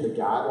submission, the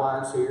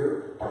guidelines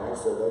here,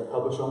 okay, so they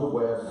publish on the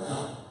web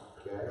now,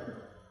 okay.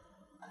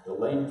 The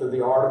length of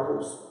the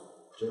articles,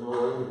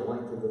 generally the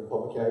length of the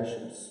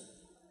publications,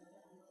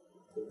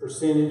 the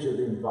percentage of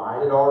the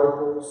invited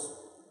articles.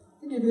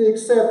 They give you the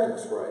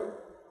acceptance rate,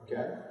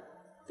 okay?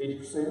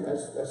 50%,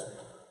 that's a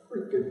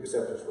pretty good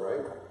acceptance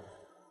rate.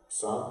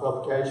 Some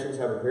publications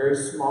have a very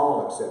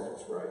small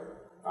acceptance rate,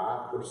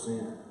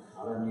 5%,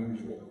 not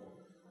unusual.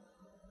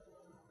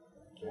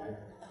 Okay?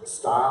 The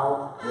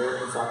Style,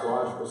 American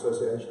Psychological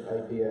Association,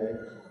 APA.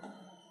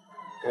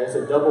 Okay, it's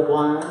a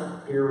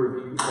double-blind,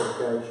 peer-reviewed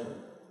publication.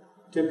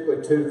 Typically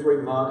 2 to 3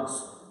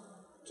 months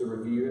to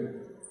review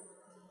it.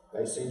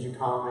 They send you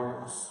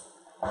comments.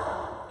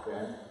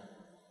 Okay.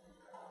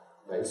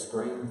 They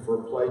screen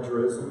for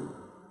plagiarism.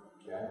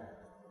 Okay.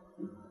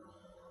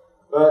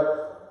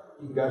 But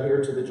you can go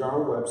here to the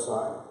journal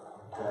website.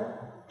 Okay.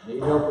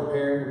 Need help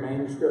preparing your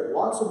manuscript?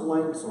 Lots of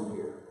links on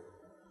here.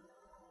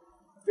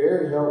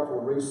 Very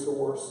helpful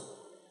resource.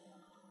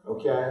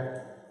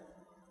 Okay.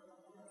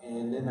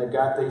 And then they've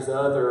got these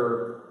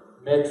other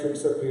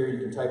metrics up here. You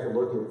can take a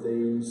look at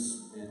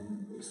these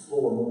and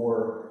explore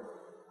more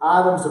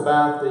items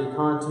about the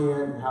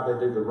content and how they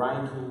do the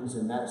rankings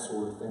and that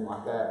sort of thing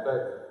like that.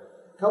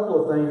 But a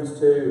couple of things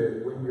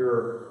too, when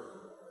you're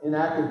in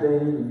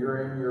academia and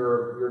you're in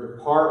your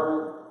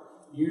department,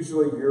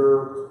 usually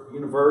your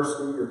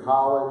university, your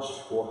college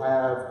will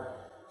have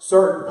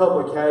certain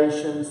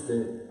publications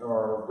that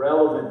are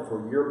relevant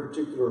for your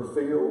particular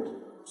field,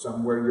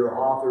 somewhere your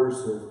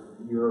authors,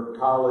 your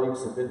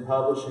colleagues have been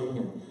publishing,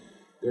 and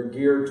they're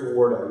geared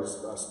toward a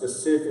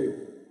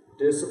specific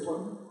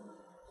discipline.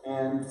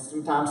 And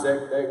sometimes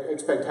that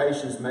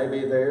expectations may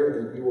be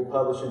there that you will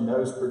publish in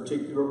those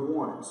particular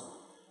ones.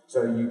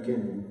 So you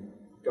can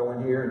go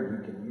in here and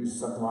you can use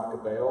something like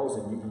Cabell's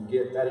and you can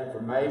get that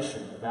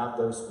information about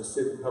those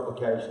specific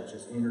publications.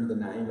 Just enter the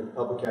name of the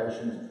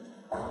publication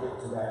and get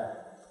to that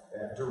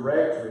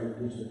directory that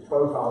gives you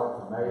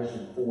profile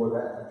information for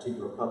that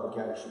particular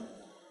publication.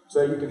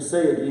 So you can see,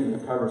 again,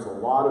 it covers a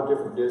lot of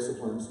different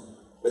disciplines,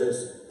 but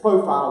it's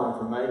profile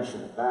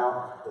information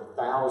about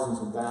the thousands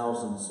and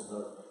thousands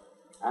of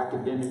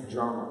academic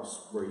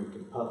journals where you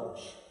can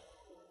publish.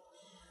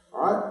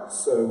 All right,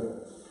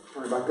 so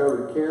turn it back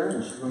over to Karen,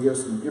 and she's going to give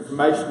us some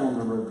information on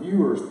the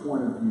reviewer's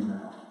point of view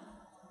now.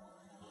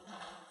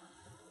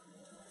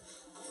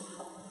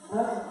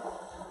 Okay.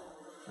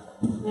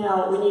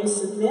 Now, when you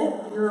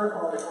submit your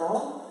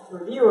article, the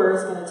reviewer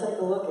is going to take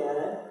a look at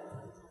it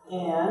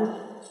and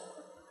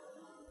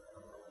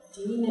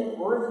deem it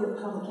worthy of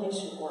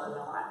publication or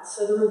not.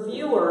 So the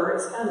reviewer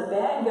is kind of the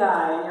bad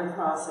guy in your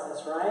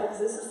process, right? Because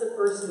this is the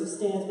person who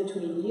stands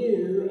between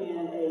you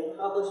and a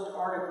published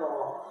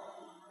article.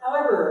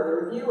 However,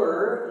 the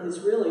reviewer is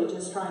really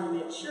just trying to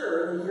make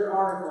sure that your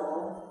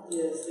article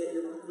is,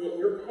 that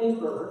your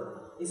paper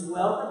is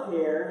well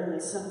prepared and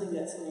is something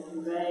that's going to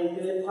convey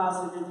good,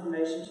 positive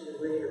information to the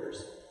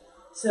readers.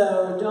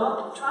 So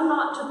try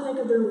not to think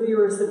of the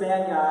reviewer as the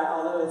bad guy,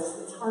 although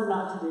it's hard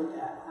not to do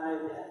that, I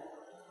admit.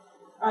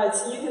 All right,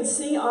 so you can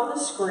see on the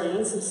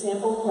screen some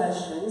sample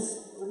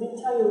questions. Let me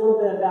tell you a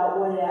little bit about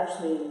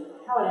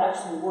how it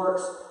actually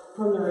works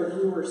from the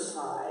reviewer's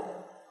side.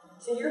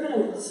 So you're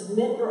going to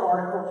submit your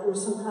article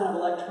through some kind of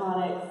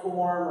electronic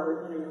form,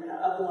 or you're going to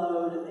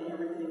upload and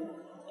everything.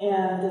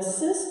 And the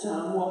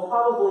system will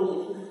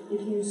probably,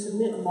 if you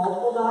submit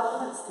multiple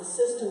documents, the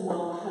system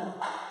will kind of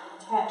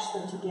attach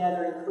them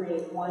together and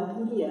create one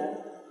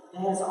PDF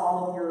that has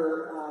all of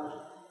your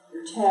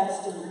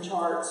text and your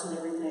charts and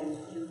everything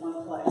in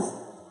one place.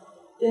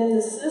 Then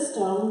the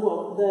system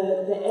will,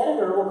 the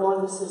editor will go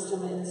into the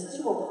system, and the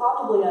system will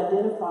probably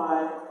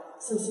identify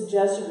some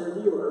suggested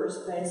reviewers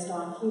based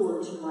on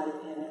keywords you might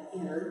have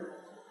entered.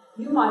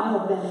 You might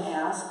have been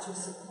asked to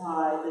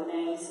supply the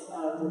names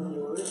of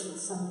reviewers in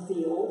some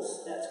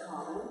fields, that's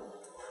common.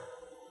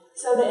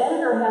 So the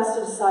editor has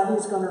to decide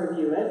who's going to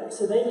review it.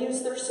 So they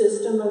use their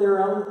system or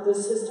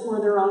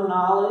their own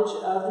knowledge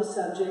of the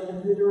subject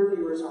and who the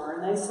reviewers are,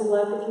 and they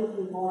select a few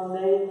people and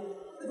they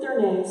put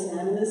their names in,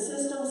 and the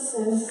system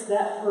sends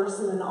that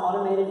person an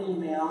automated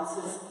email and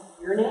says,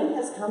 your name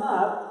has come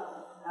up,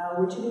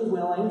 would you be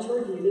willing to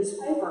review this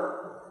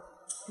paper?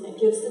 And it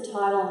gives the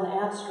title and the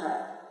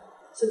abstract.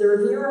 So the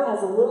reviewer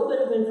has a little bit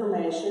of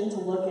information to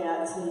look at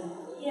and say,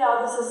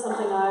 yeah, this is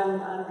something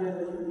I'm good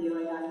with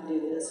reviewing, I can do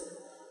this.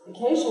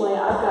 Occasionally,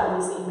 I've gotten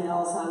these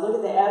emails, and I look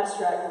at the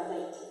abstract and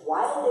think,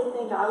 why did they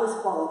think I was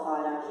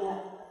qualified? I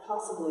can't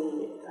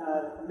possibly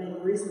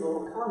make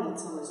reasonable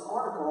comments on this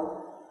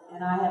article.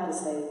 And I have to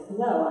say,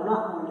 no, I'm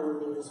not going to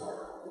review this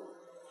article.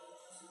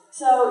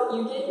 So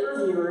you get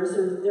your reviewers.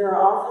 There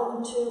are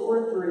often 2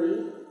 or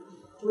 3.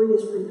 3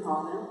 is pretty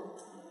common.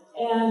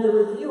 And the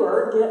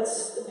reviewer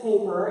gets the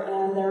paper,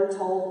 and they're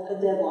told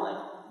a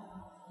deadline.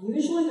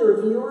 Usually the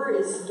reviewer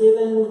is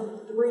given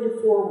 3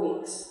 to 4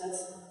 weeks.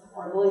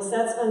 Or at least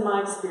that's been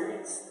my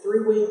experience.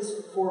 3 weeks,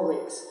 4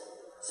 weeks.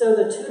 So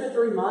the 2 to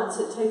 3 months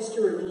it takes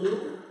to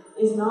review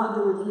is not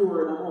the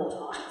reviewer the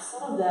whole time.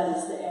 Some of that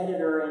is the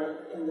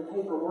editor and the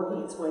paper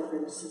working its way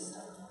through the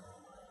system.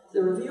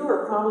 The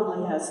reviewer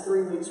probably has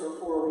 3 weeks or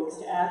 4 weeks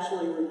to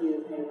actually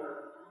review the paper.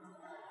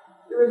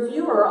 The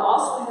reviewer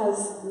also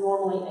has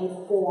normally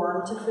a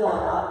form to fill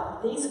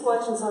out. These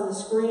questions on the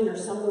screen are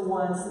some of the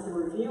ones that the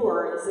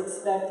reviewer is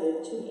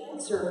expected to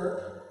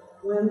answer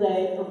when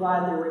they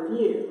provide their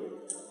review.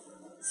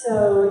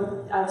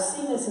 So I've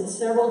seen this in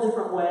several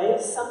different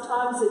ways.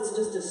 Sometimes it's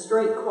just a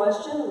straight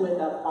question with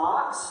a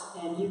box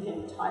and you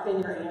can type in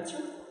your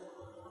answer.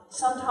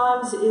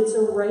 Sometimes it's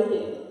a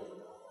rating.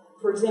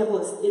 For example,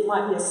 it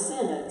might be a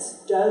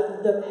sentence.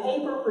 Does the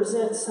paper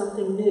present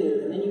something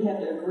new? And then you have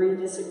to agree,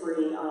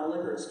 disagree on a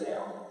Likert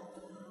scale.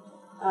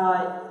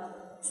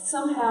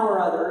 Somehow or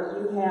other,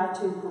 you have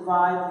to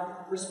provide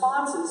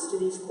responses to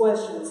these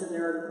questions, and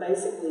they're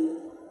basically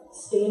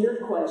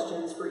standard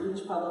questions for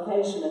each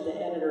publication that the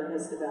editor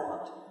has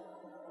developed.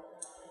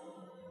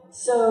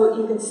 So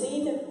you can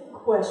see the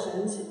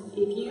questions.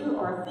 If you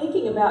are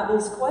thinking about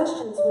these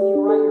questions when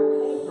you write your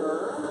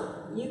paper,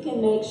 you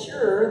can make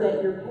sure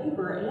that your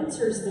paper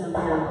answers them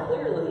very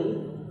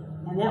clearly,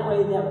 and that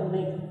way that will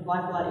make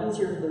life a lot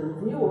easier for the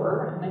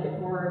reviewer and make it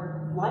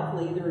more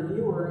likely the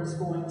reviewer is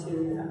going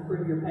to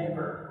approve your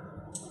paper.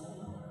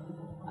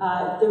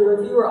 The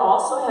reviewer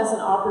also has an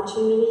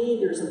opportunity,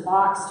 there's a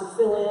box to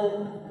fill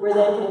in where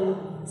they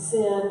can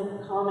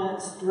send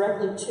comments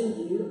directly to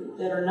you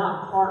that are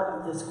not part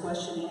of this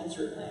question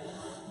answer thing.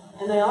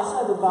 And they also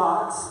have a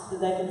box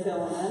that they can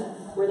fill in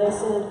where they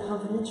send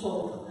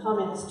confidential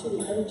comments to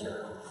the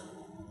editor.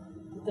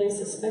 If they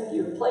suspect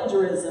you of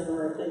plagiarism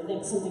or if they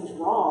think something's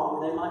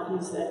wrong, they might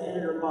use that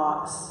editor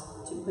box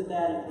to put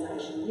that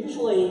information.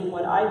 Usually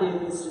what I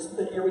do is just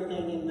put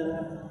everything in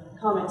the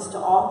comments to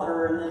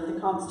author, and then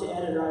the comments to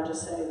editor, I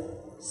just say,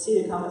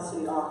 see the comments to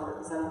the author,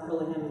 because I don't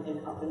really have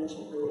anything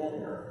confidential for the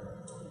editor.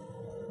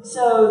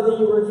 So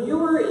the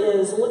reviewer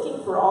is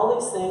looking for all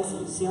these things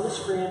that you see on the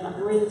screen. I'm not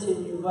going to read it to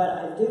you, but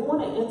I do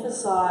want to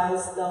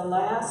emphasize the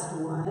last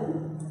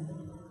one,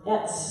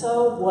 that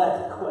so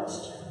what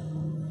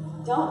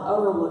question. Don't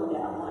overlook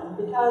that one,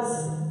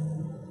 because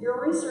your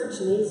research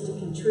needs to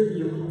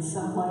contribute in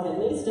some way.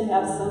 It needs to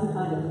have some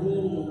kind of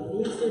meaning. It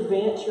needs to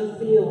advance your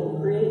field,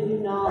 create new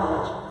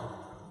knowledge.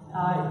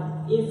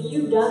 If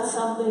you've done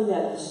something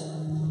that,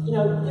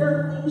 there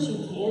are things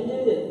you can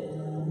do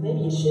that maybe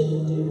you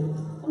shouldn't do.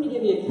 Let me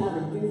give you a kind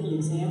of a goofy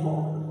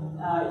example.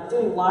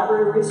 Doing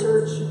library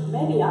research,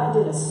 maybe I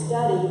did a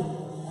study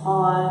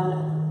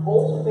on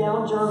old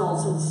bound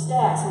journals and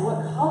stacks and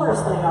what colors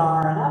they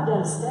are, and I've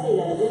done a study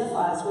that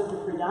identifies what the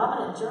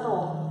predominant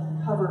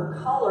journal cover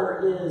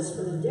color is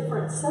for the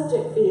different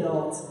subject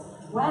fields.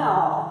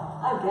 Wow,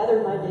 I've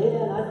gathered my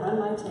data and I've run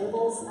my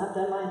tables and I've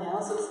done my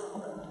analysis.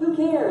 Who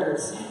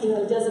cares?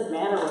 It doesn't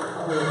matter what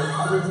color the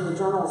covers of the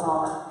journals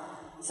are.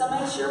 So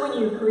make sure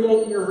when you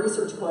create your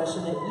research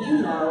question that you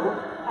know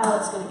how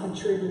it's going to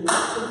contribute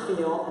to the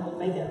field and to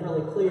make it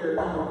really clear in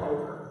your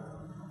paper.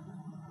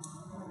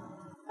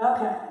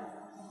 Okay.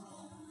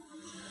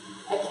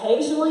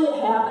 Occasionally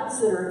it happens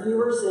that a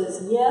reviewer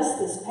says, yes,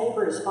 this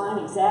paper is fine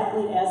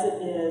exactly as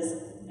it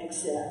is,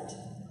 except.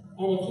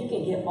 And if you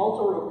can get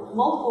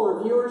multiple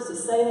reviewers to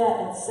say that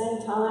at the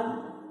same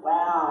time,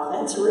 wow,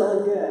 that's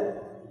really good.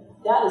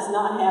 That does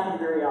not happen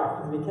very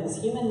often,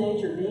 because human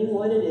nature being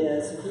what it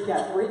is, if you've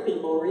got 3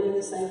 people reading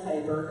the same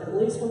paper, at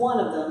least one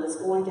of them is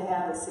going to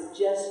have a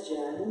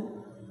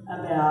suggestion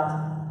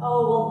about,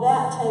 oh, well,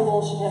 that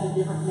table should have a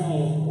different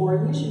name,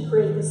 or you should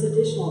create this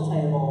additional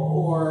table,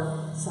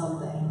 or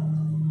something.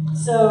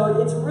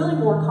 So it's really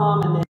more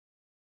common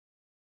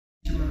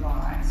to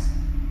revise.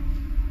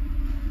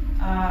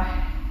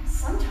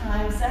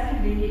 Sometimes that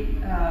can be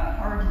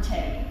hard to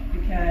take,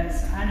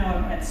 because I know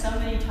I've had so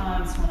many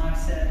times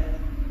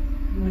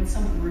when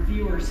some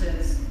reviewer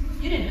says,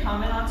 you didn't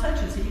comment on such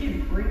and so, you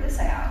didn't bring this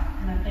out.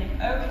 And I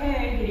think,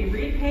 okay, did he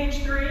read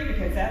page 3?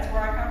 Because that's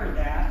where I covered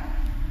that.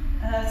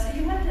 So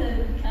you have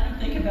to kind of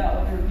think about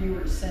what the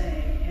reviewer is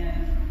saying.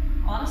 And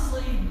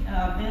honestly,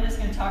 Ben is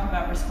going to talk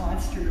about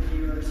response to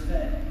reviewers,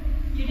 but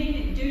you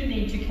do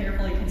need to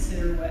carefully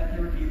consider what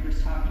the reviewer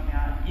is talking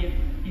about. If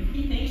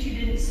he thinks you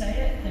didn't say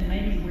it, then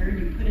maybe where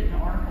you put it in the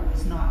article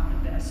was not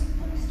the best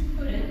place to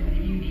put it.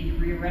 Maybe you need to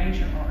rearrange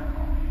your article.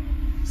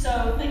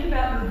 So think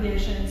about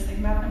revisions, think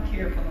about them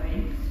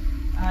carefully.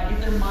 If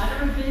they're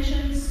minor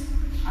revisions,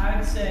 I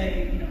would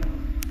say,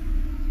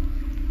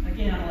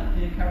 again, I'll let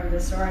Ben cover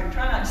this. Sorry, I'm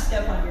trying not to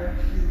step on your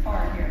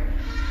part here.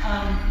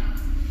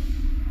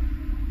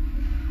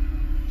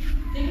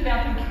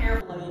 about them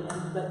carefully,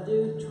 but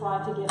do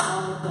try to get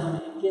on with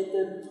them and get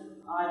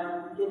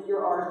get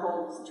your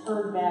articles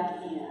turned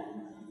back in.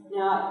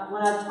 Now,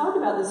 when I've talked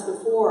about this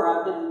before,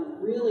 I've been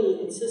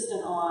really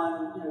insistent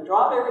on,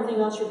 drop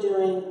everything else you're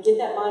doing, get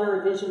that minor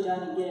revision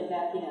done, and get it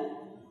back in.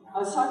 I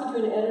was talking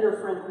to an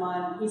editor friend of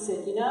mine, and he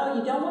said, you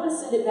don't want to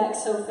send it back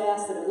so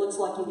fast that it looks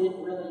like you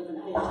didn't really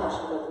even pay attention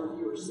to what the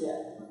reviewer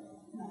said.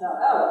 I thought,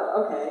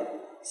 oh,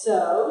 okay.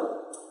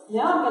 So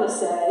now I'm going to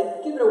say,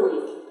 give it a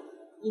week.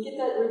 You get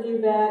that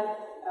review back,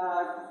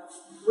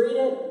 read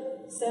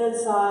it, set it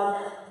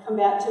aside, come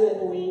back to it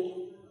in a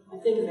week,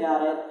 and think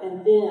about it,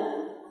 and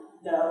then,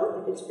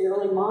 though, if it's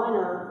fairly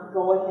minor,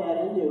 go ahead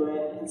and do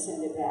it and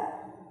send it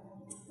back.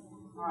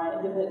 All right,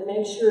 but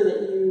make sure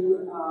that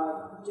you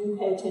do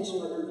pay attention to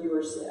what the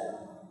reviewer said.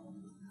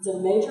 It's a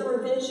major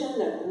revision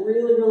that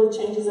really, really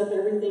changes up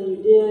everything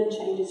you did,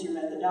 changes your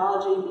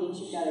methodology, means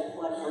you've got to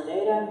collect more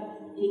data.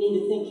 You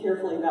need to think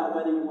carefully about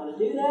whether you want to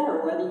do that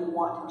or whether you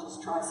want to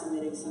just try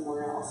submitting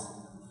somewhere else.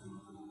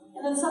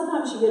 And then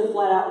sometimes you get a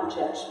flat-out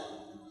rejection.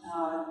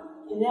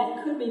 And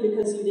that could be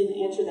because you didn't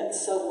answer that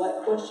so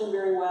what question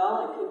very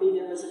well. It could be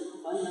there was a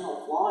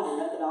fundamental flaw in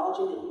your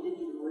methodology that you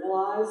didn't even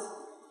realize.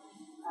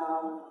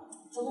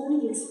 It's a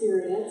learning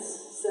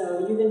experience,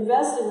 so you've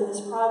invested in this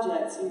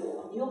project,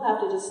 so you'll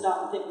have to just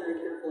stop and think very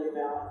carefully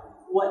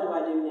about what do I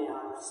do now?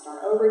 Do I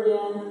start over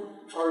again,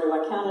 or do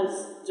I count it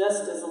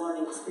just as a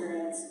learning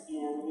experience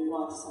and move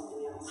on to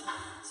something else?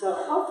 So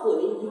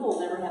hopefully you will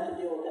never have to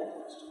deal with that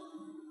question.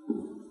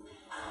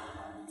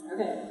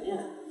 Okay,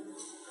 yeah.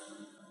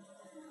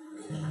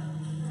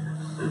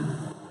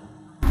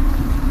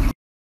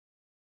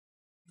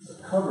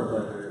 Cover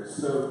letters.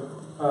 So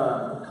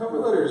cover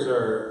letters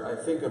are, I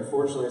think,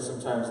 unfortunately,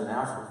 sometimes an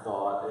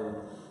afterthought. And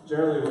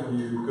generally, when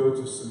you go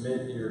to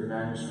submit your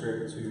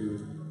manuscript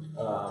to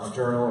a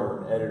journal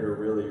or an editor,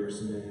 really, you're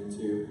submitting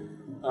to,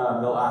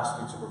 they'll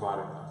ask you to provide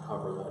a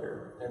cover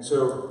letter. And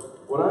so,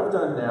 what I've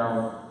done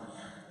now,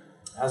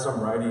 as I'm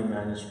writing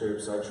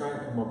manuscripts, I try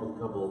and come up with a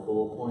couple of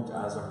bullet points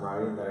as I'm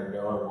writing that I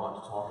know I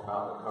want to talk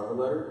about in a cover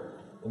letter,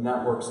 and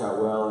that works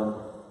out well. And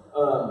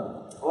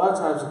a lot of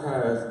times,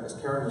 kind of, as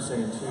Karen was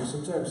saying too,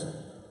 sometimes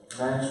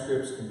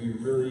manuscripts can be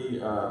really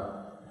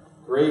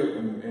great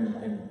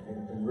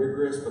and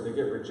rigorous, but they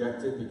get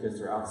rejected because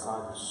they're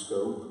outside the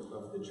scope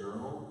of the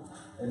journal.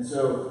 And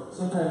so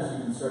sometimes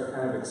you can start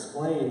kind of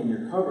explaining in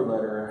your cover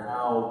letter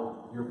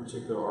how your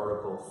particular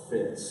article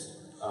fits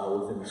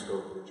within the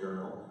scope of the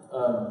journal.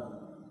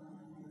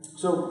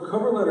 So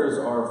cover letters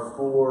are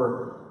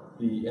for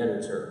the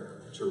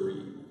editor to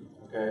read,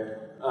 okay?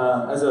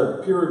 As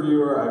a peer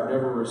reviewer, I've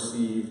never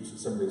received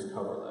somebody's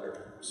cover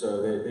letter.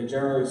 So they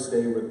generally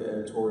stay with the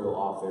editorial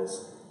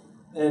office.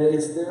 And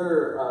it's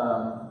their,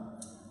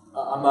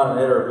 I'm not an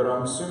editor, but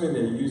I'm assuming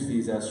they use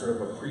these as sort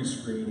of a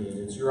pre-screening.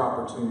 It's your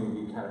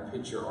opportunity to kind of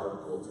pitch your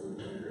article to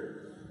the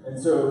editor.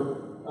 And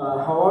so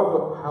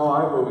how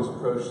I've always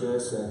approached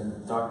this,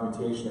 and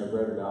documentation I've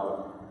read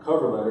about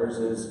cover letters,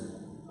 is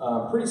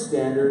pretty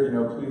standard.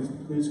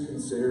 Please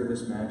consider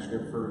this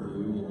manuscript for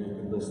review. You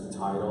can list the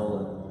title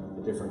and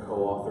the different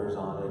co-authors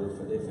on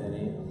it, if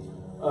any.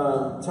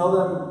 Tell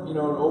them, an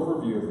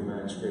overview of the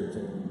manuscript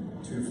in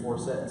 2 to 4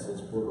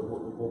 sentences,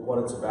 what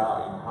it's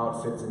about, how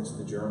it fits into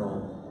the journal,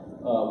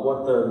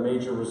 what the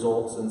major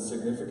results and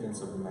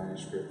significance of the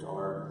manuscript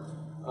are.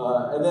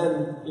 And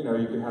then,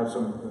 you can have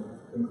some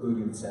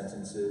concluding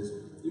sentences.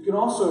 You can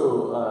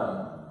also,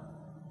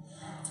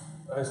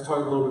 I was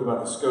talking a little bit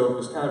about the scope,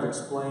 just kind of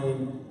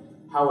explain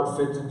how it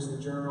fits into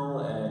the journal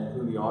and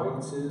who the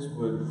audience is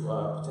would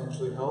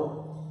potentially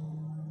help.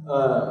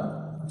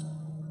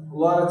 A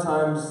lot of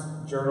times,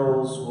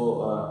 journals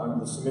will, on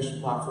the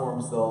submission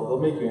platforms, they'll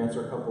make you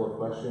answer a couple of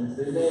questions.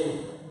 They may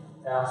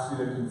ask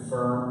you to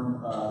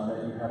confirm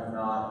that you have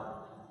not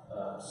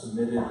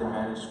submitted the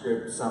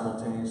manuscript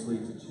simultaneously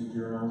to 2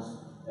 journals.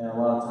 And a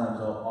lot of times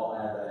I'll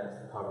add that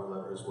into the cover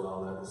letter as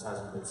well, that this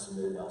hasn't been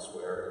submitted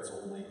elsewhere. It's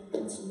only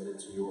been submitted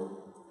to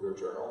your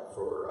journal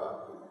for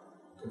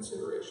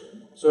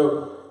consideration.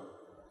 So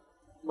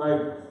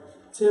my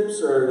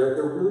tips are that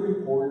they're really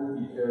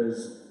important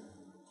because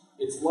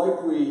it's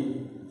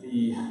likely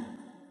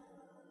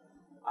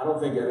I don't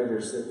think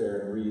editors sit there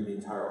and read the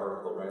entire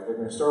article, right? They're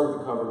going to start with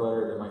the cover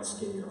letter, they might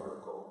skim your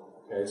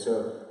article, okay?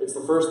 So it's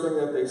the first thing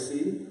that they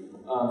see.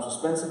 So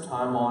spend some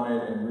time on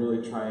it and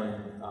really try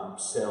and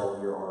sell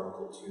your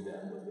article to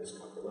them with this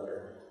cover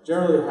letter.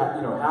 Generally,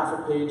 half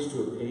a page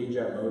to a page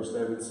at most,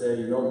 I would say.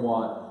 You don't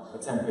want a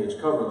 10-page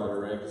cover letter,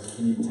 right? Because if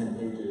you need 10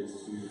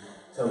 pages to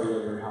tell the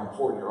editor how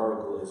important your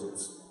article is,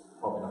 it's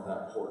probably not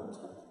that important.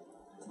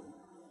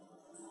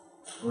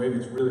 Or maybe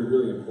it's really,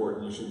 really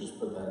important, you should just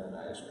put that in the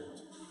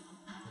manuscript.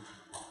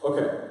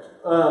 Okay,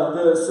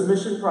 the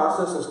submission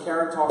process, as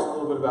Karen talked a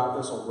little bit about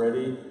this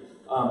already,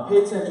 pay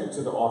attention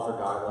to the author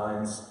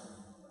guidelines.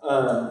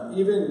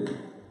 Even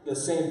the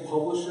same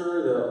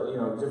publisher,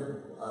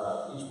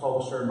 each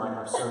publisher might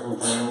have several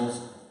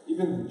journals.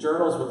 Even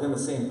journals within the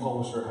same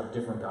publisher have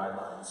different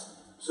guidelines.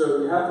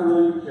 So you have to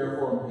really be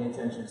careful and pay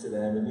attention to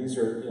them. And these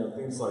are,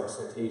 things like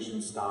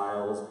citation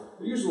styles.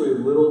 They're usually a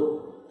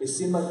little they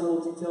seem like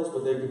little details,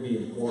 but they can be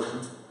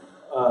important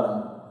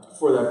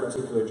for that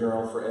particular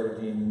journal for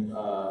editing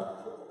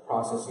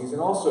processes.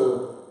 And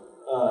also,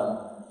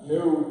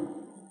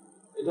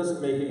 it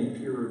doesn't make any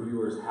peer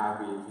reviewers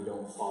happy if you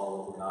don't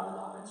follow the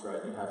guidelines,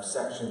 right? You have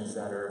sections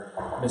that are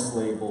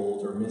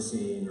mislabeled or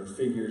missing, or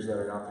figures that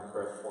are not the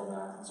correct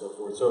format, and so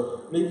forth.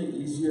 So make it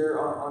easier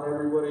on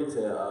everybody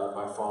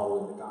by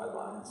following the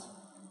guidelines.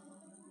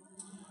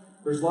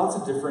 There's lots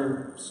of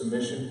different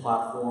submission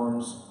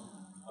platforms.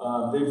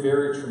 They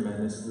vary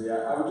tremendously.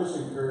 I would just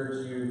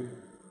encourage you,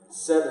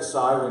 set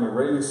aside when you're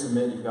ready to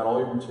submit, you've got all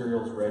your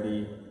materials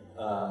ready,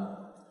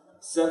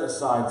 set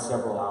aside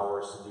several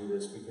hours to do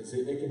this, because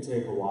it can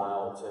take a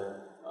while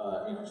to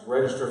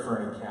register for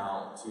an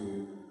account,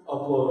 to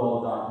upload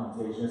all the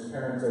documentation. As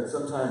Karen said,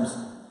 sometimes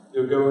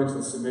you'll go into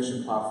the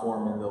submission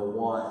platform and they'll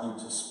want you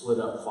to split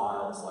up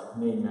files like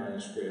main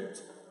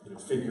manuscript,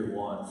 figure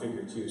 1,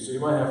 figure 2. So you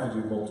might have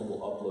to do multiple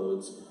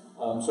uploads.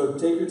 So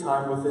take your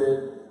time with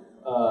it.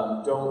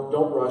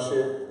 Don't rush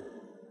it.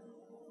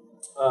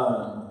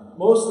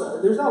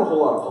 There's not a whole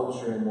lot of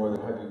publishers anymore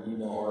that have you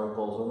email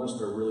articles, unless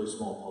they're really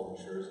small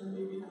publishers and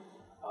maybe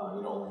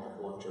you only have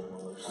one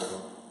journal or so.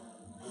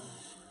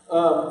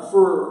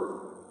 For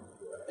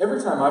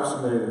every time I've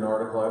submitted an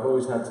article, I've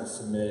always had to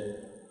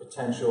submit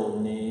potential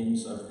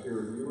names of peer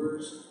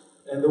reviewers.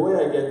 And the way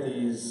I get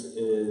these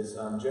is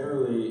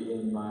generally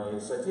in my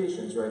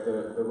citations, right?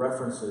 The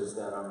references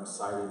that I'm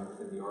citing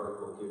within the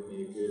article give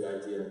me a good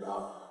idea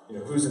about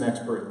who's an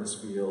expert in this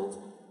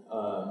field.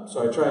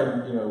 So I try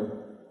and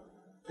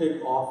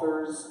pick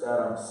authors that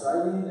I'm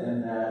citing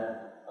and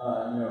that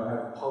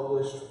have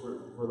published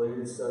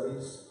related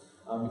studies,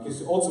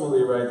 because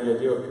ultimately, right, the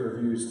idea of peer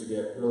review is to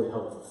get really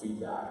helpful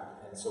feedback,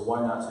 and so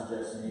why not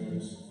suggest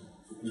names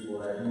for people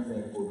that you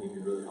think will give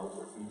you really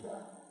helpful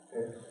feedback?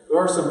 Okay. There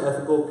are some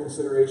ethical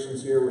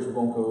considerations here, which we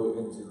won't go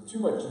into too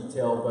much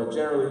detail, but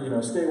generally,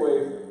 stay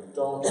away.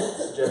 Don't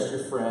suggest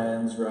your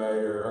friends, right,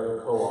 or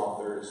other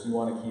co-authors. You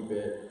want to keep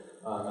it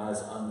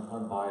as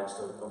unbiased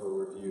of a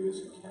review as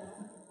you can.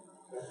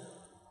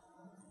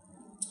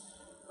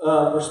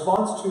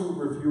 Response to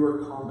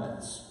reviewer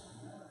comments.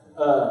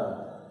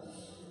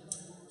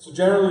 So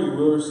generally you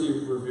will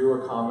receive reviewer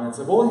comments.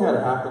 I've only had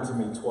it happen to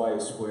me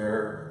twice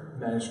where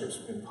manuscripts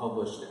have been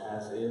published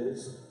as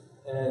is.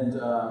 And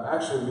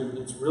actually you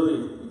can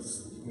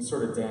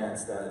sort of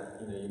dance that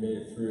you made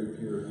it through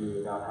peer review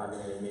without having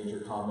any major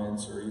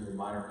comments or even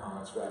minor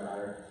comments for that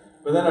matter.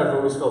 But then I've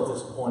always felt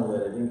disappointed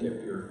that I didn't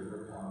get peer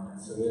reviewer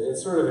comments. So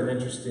it's sort of an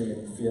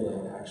interesting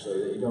feeling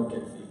actually that you don't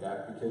get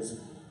feedback, because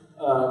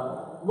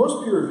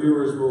most peer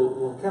reviewers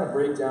will kind of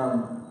break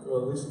down,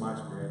 well, at least in my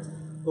experience,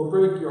 they'll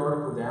break your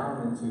article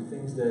down into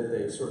things that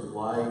they sort of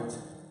liked,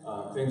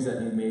 things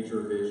that need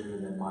major revision,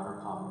 and then minor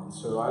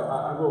comments. So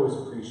I've always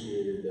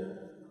appreciated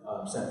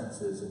the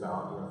sentences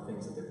about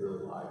things that they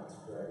really liked,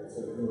 right?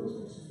 So it always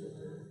makes you feel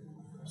good.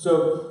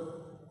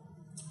 So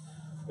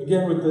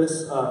again, with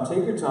this,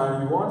 take your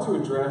time. You want to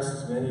address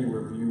as many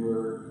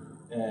reviewer,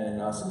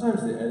 and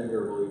sometimes the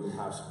editor will even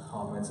have some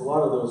comments. A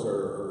lot of those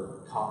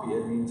are copy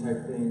editing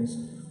type things,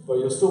 but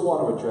you'll still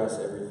want to address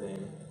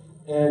everything.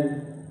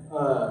 And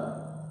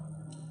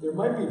there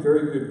might be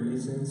very good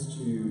reasons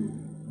to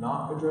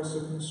not address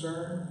a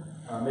concern.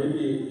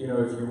 Maybe,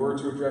 if you were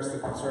to address the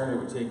concern, it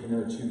would take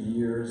 2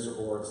 years,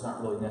 or it's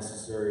not really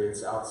necessary,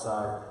 it's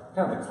outside.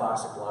 Kind of the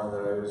classic line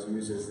that I always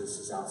use is, this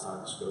is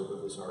outside the scope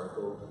of this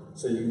article.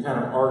 So you can kind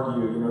of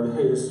argue,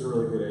 hey, this is a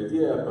really good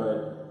idea,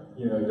 but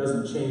it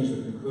doesn't change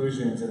the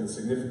conclusions and the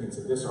significance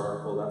of this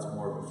article. That's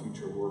more of a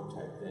future work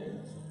type thing.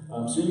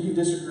 So you can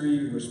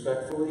disagree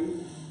respectfully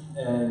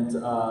and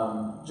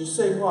just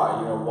say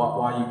why,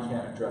 why you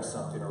can't address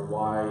something, or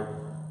why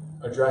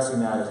addressing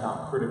that is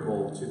not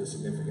critical to the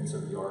significance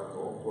of the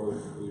article or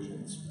the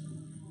conclusions.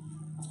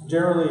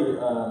 Generally,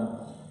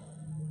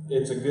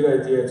 it's a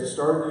good idea to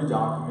start a new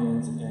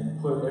document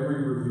and put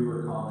every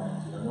reviewer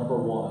comment, number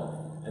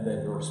 1, and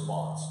then your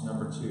response,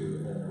 number 2,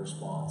 and then the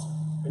response.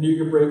 And you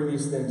can break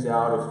these things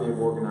out if they've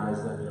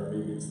organized them,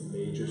 maybe it's the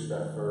major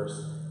stuff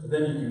first, but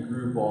then you can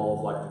group all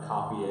of like the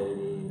copy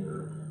editing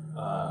or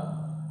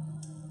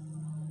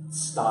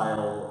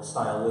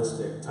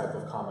stylistic type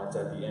of comments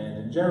at the end.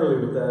 And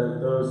generally with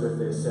those, if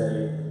they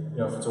say,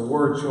 if it's a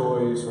word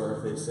choice, or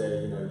if they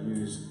say,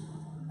 use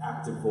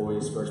active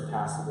voice versus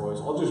passive voice,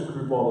 I'll just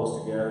group all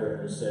those together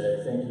and just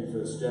say, thank you for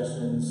the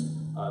suggestions,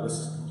 this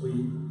is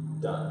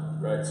complete, done,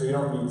 right? So you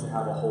don't need to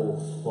have a whole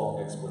long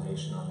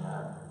explanation on that.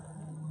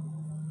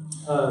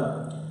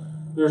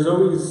 There's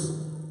always,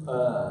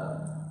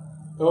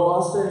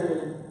 I'll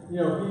say,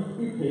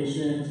 be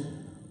patient.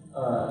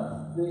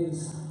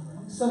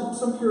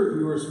 Some peer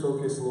reviewers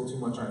focus a little too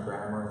much on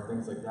grammar and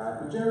things like that,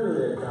 but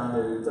generally I found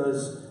that it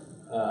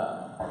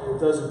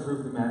does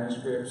improve the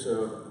manuscript.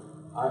 So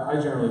I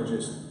generally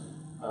just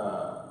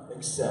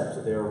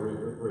accept their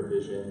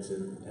revisions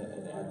and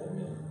add them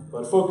in,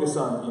 but focus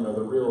on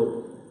the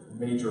real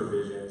major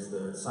revisions,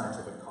 the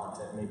scientific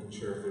content, making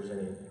sure if there's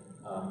any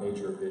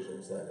major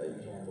revisions that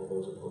you handle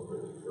those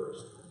appropriately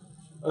first.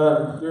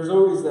 There's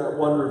always that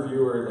one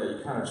reviewer that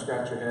you kind of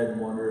scratch your head and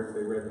wonder if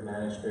they read the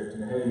manuscript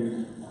and,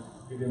 hey,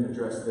 you didn't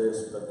address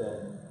this, but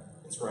then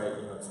it's right,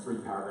 it's 3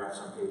 paragraphs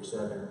on page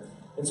 7.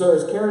 And so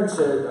as Karen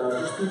said,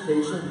 just be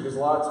patient, because a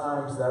lot of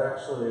times that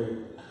actually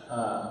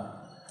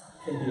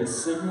can be a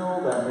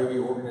signal that maybe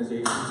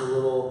organization's a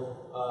little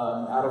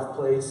out of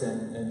place.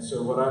 And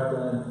so what I've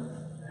done,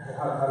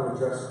 how to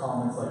address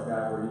comments like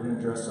that, where you didn't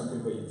address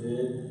something but you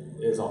did,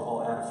 is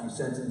I'll add a few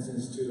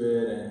sentences to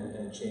it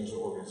and change the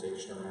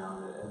organization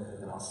around it, and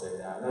then I'll say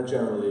that. And that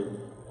generally,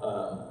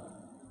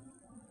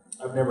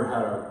 I've never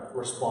had a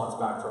response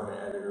back from an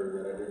editor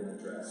that I didn't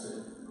address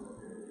it.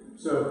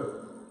 So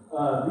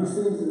these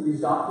things,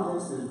 these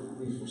documents,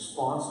 these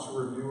response to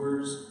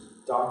reviewers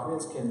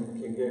documents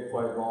can get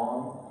quite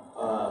long,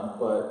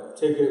 but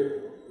take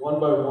it one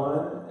by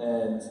one,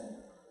 and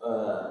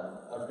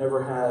I've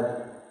never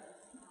had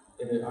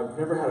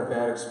a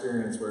bad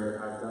experience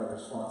where I've done a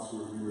response to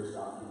reviewers'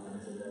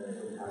 documents and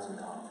then it hasn't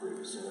gone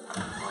through. So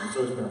it's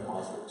always been a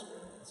positive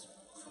experience.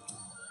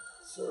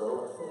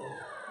 So,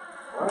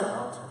 all right,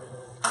 I'll turn it over.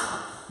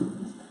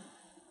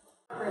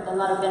 Heard a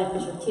lot of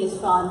beneficial tips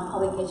from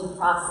publication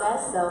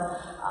process. So,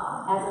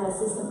 as an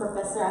assistant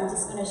professor, I'm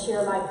just going to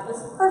share my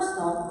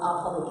personal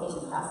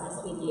publication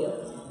process with you.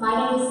 My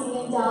name is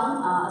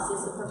Seung,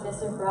 assistant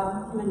professor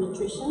from Human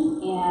Nutrition,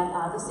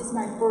 and this is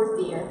my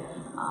 4th year.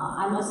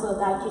 I'm also a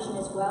dietitian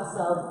as well,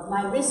 so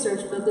my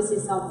research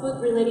focuses on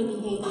food-related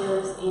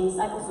behaviors and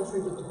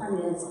psychosocial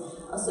determinants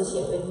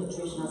associated with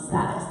nutritional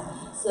status.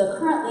 So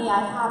currently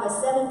I have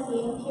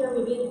 17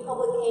 peer-reviewed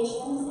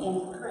publications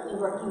and currently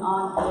working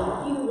on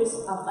a few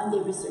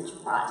funded research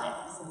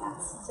projects. So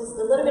that's just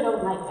a little bit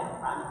of my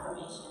background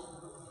information.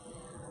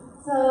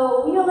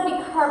 So we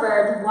already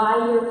covered why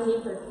your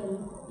paper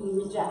can be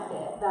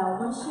rejected.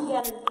 But once you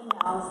get an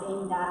email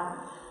saying that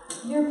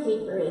your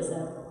paper is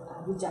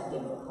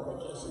rejected for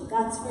publication,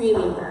 that's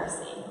really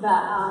embarrassing.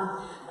 But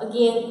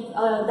again,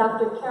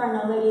 Dr. Karen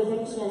already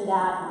mentioned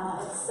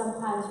that it's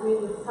sometimes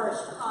really harsh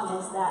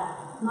comments that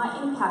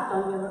might impact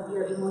on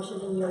your emotion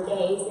in your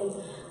days. And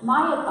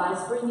my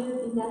advice for you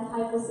in that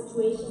type of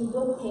situation,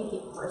 don't take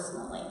it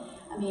personally.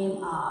 I mean,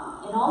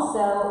 and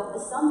also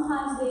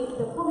sometimes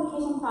the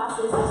publication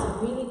process is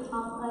really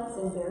complex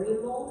and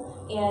variable,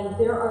 and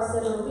there are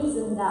several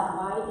reasons that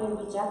why they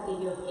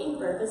rejected your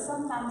paper. But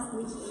sometimes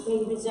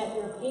they reject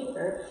your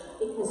paper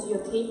because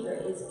your paper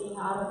is being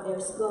out of their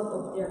scope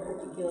of their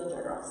particular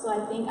journal. So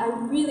I think I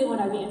really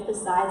want to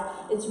reemphasize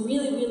it's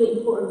really, really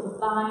important to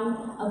find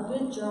a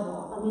good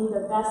journal. I mean,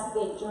 the best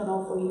fit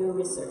journal for your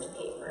research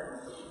paper.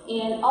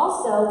 And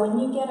also, when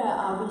you get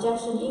a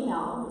rejection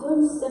email,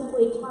 don't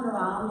simply turn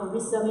around and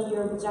resubmit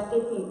your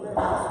rejected paper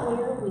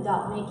elsewhere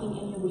without making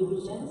any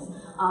revisions.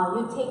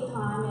 You take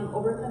time and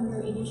overcome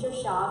your initial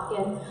shock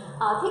and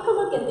take a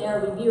look at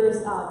their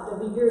reviewers, the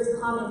reviewers'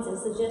 comments and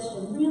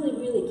suggestions really,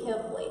 really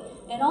carefully.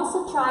 And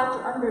also try to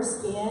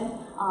understand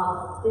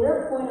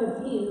their point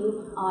of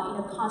view in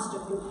a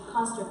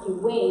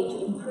constructive way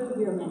to improve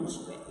your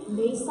manuscript. And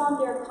based on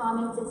their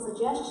comments and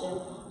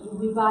suggestions, you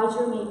revise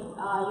your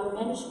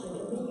manuscript,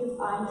 and then you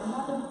find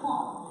another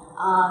home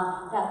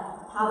that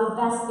have a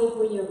best fit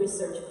for your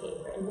research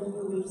paper, and then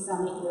you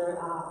resubmit your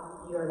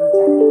rejected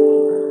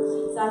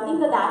paper. So I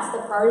think that's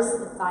the first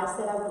advice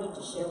that I wanted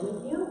to share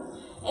with you.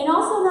 And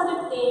also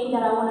another thing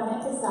that I want to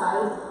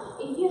emphasize,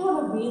 if you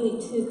have really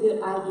 2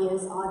 good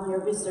ideas on your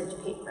research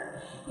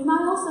paper, you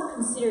might also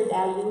consider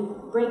that you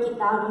break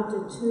it down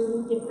into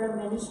 2 different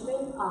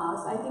manuscripts.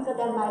 So I think that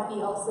might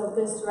be also a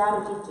good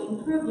strategy to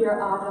improve your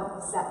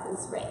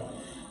acceptance rate.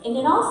 And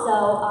then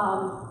also,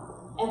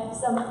 at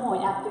some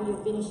point after you're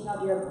finishing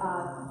up your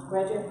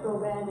graduate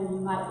program and you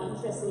might be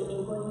interested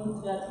in going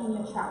into a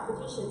tenure-track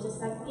position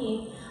just like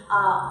me,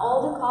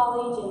 all the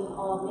college and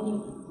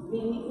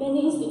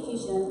many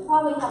institutions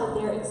probably have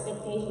their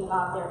expectation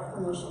about their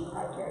promotion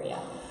criteria.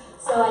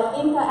 So I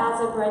think as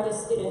a graduate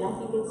student, I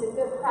think it's a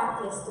good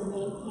practice to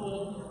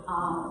maintain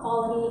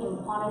quality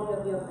and quantity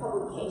of your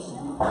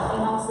publication,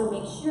 and also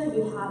make sure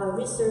you have a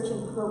research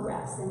in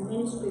progress and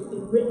manuscript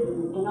being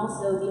written, and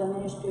also the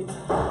manuscript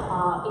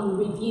in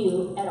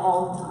review at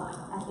all times.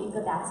 I think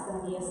that's going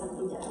to be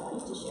something that I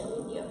wanted to share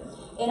with you.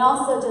 And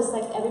also, just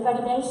like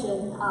everybody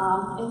mentioned,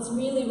 it's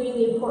really,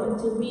 really important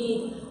to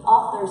read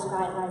author's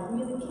guidelines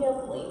really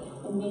carefully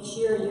and make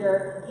sure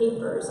your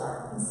papers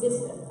are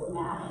consistent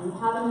format and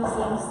having the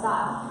same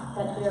style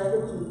that they're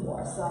looking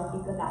for. So I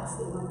think that's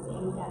the one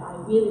thing that I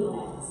really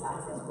want to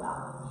emphasize as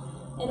well.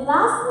 And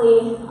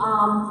lastly,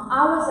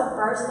 I was a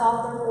first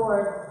author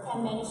for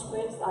 10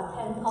 manuscripts,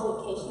 10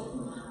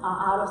 publications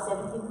out of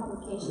 17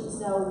 publications.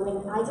 So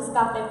when I just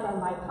got back from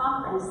my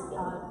conference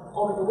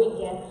over the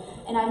weekend,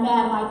 and I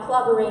met my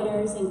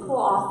collaborators and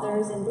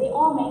co-authors, and they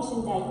all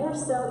mentioned that you're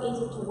so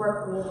easy to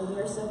work with and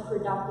you're so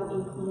productive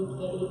in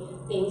communicating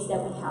things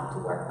that we have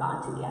to work on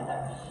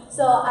together.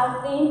 So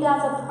I think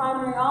as a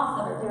primary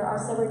author, there are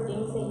several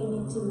things that you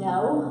need to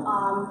know.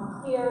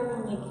 Clear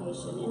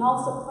communication, and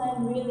also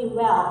plan really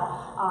well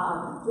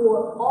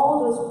for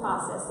all those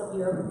process of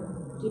your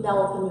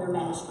developing your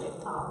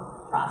manuscript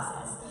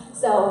process.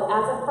 So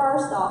as a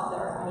first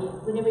author,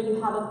 whenever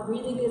you have a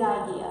really good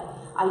idea,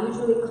 I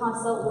usually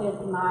consult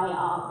with my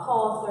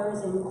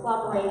co-authors and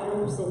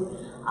collaborators,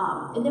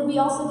 and then we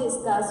also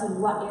discuss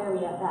in what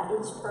area that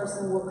each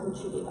person will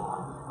contribute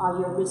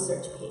on your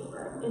research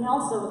paper. And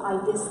also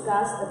I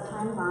discuss the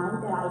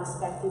timeline that I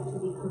expect it to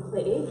be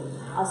completed,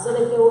 so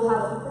that they will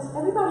have, because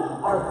everybody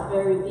are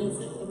very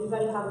busy.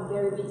 Everybody have a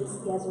very busy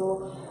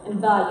schedule,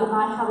 but you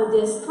might have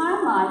this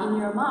timeline in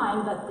your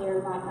mind, but they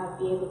might not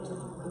be able to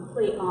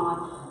complete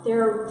on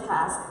their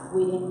task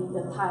within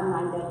the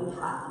timeline that you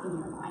have in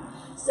your mind.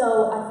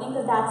 So I think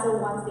that's the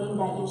one thing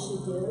that you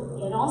should do.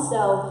 And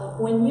also,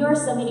 when you're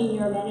submitting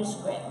your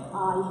manuscript,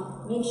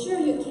 make sure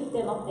you keep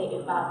them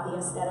updated about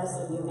the status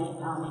of your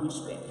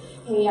manuscript.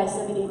 Hey, I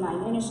submitted my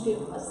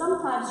manuscript.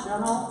 Sometimes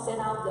journal send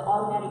out the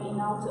automatic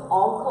email to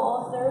all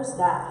co-authors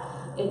that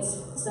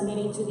it's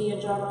submitted to the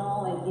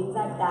journal and things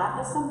like that,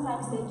 but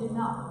sometimes they do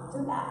not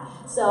do that.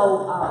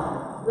 So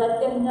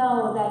let them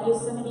know that you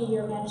submitted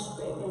your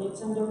manuscript and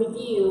it's under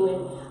review,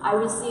 and I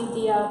received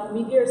the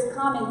reviewers'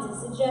 comments and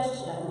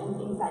suggestions and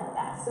things like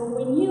that. So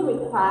when you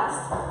request,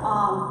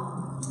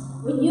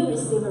 when you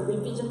receive a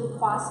revision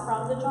request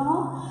from the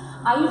journal,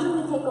 I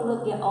usually take a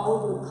look at all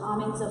of the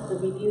comments of the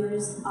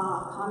reviewers'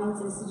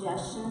 comments and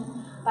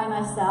suggestions by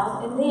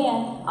myself, and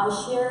then I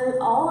share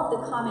all of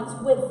the comments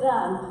with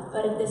them,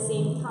 but at the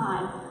same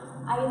time,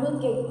 I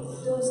look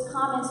at those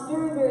comments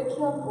very, very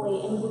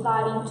carefully and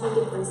divide into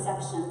different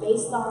sections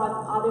based on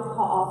other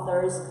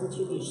co-authors'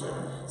 contribution.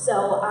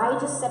 So I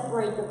just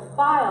separate the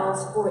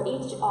files for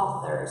each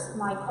authors,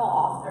 my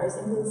co-authors,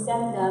 and then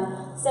send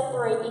them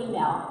separate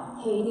email.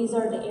 Hey, these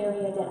are the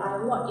areas that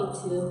I want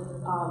you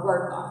to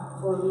work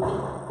on for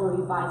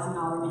revising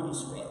our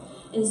manuscript.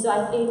 And so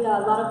I think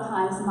a lot of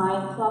times my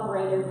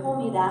collaborator told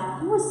me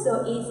that it was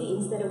so easy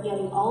instead of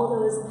getting all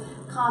those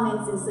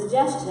comments and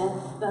suggestions,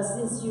 but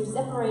since you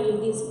separated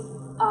this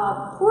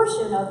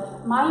portion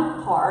of my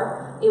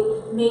part,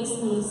 it makes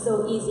me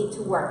so easy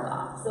to work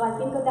on. So I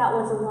think that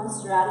was one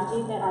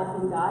strategy that I've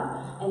been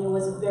done, and it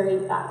was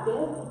very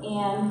effective.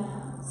 And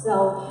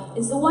so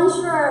once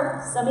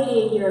you're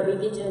submitting your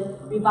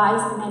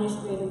revised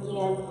manuscript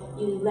again,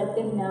 you let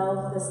them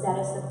know the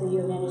status of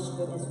your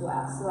manuscript as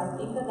well. So I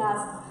think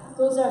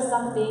those are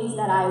some things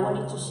that I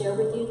wanted to share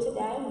with you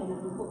today, and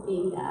I'm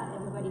hoping that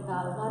everybody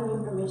got a lot of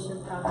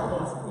information from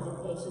today's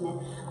presentation. And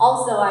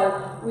also, I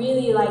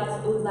really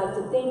would like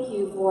to thank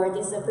you for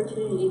this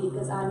opportunity,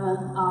 because I'm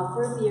a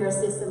first-year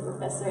assistant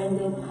professor, and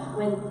then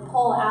when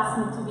Paul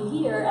asked me to be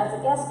here as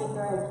a guest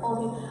speaker, I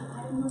told him,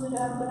 I don't know whether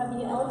I'm going to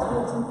be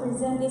eligible to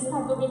present this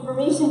type of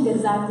information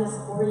because I'm just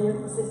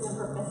 4-year assistant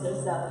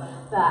professor.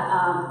 But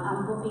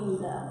I'm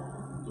hoping the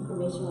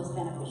information was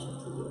beneficial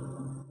to you.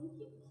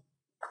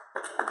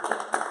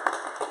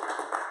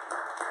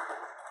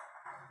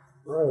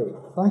 Great.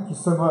 Thank you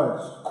so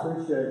much.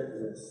 Appreciate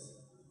this.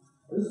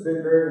 This has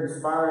been very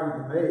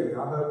inspiring to me.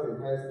 I hope it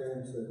has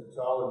been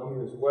to all of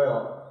you as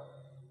well.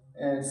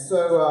 And so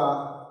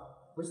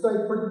we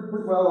stayed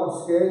pretty well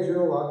on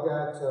schedule. I've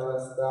got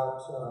it's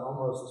about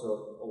almost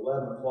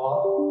 11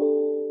 o'clock.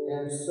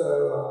 And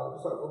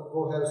so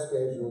we'll have a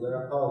schedule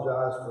there. I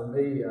apologize for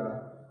me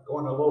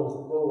going a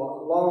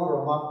little longer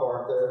on my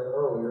part there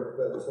earlier.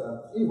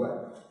 But anyway,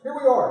 here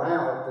we are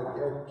now at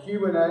the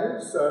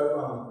Q&A.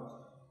 So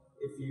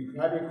if you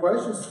have any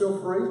questions,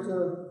 feel free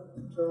to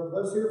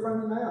let's hear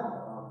from you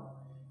now.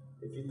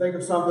 If you think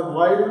of something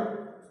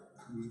later,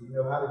 you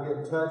know how to get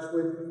in touch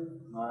with me.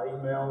 My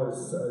email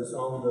is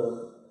on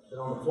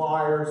the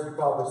flyers you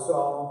probably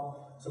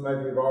saw. Some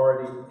of you have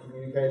already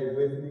communicated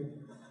with me.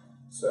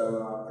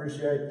 So I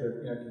appreciate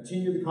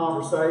continue the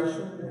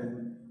conversation, and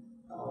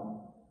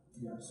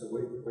so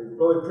we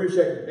really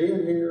appreciate you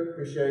being here.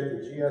 Appreciate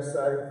the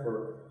GSA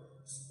for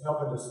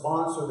helping to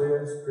sponsor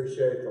this.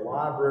 Appreciate the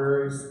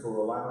libraries for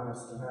allowing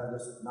us to have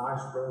this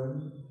nice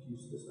room,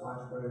 use this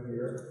nice room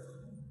here.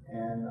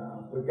 And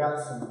we've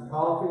got some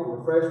coffee and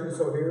refreshments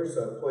over here,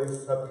 so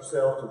please help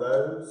yourself to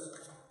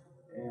those.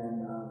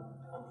 And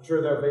I'm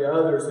sure there'll be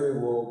others who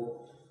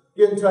will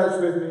get in touch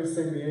with me,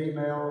 send me an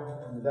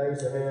email in the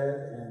days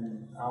ahead,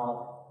 and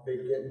I'll be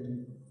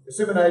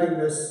disseminating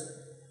this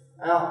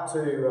out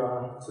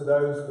to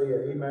those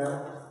via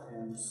email.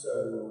 And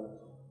so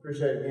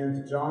appreciate again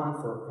to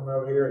John for coming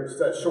over here at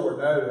such short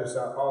notice.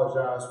 I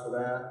apologize for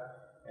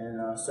that,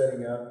 and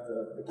setting up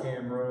the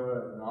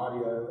camera and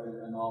audio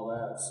and all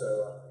that.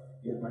 So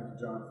again, thank you,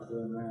 John, for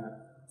doing that.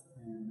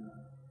 And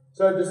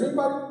so does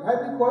anybody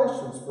have any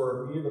questions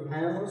for any of the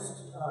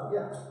panelists?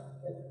 Yeah.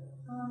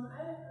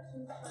 I have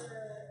a question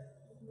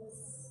for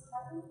Ms.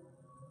 Chapman.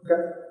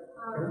 Okay.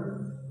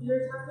 You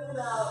were talking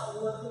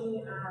about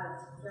looking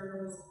at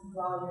journals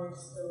while you're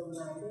still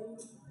writing.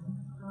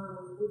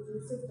 Would you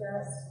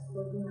suggest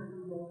looking at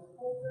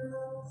multiple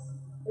journals?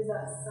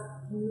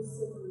 Can you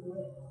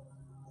submit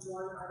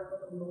one article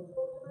to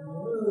multiple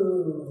journals?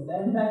 Ooh,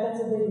 in fact,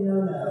 that's a big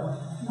no-no.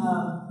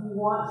 You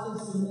want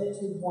to submit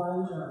to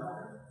one journal.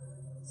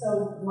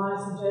 So my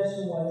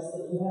suggestion was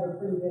that you have a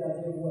pretty good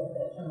idea of what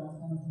that journal is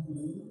going to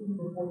be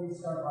before you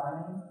start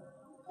writing,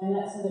 and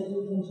that's so that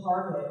you can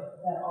target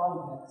that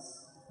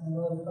audience and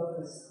really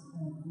focus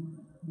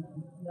and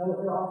know what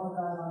your author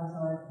guidelines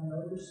are, know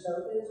what your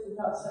scope is. We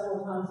talked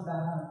several times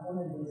about how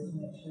important it is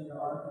to make sure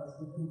your article is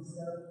within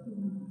scope.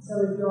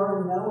 So if you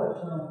already know what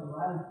journal you're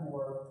writing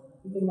for,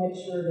 you can make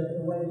sure that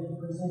the way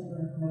you present your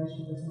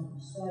information, present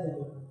your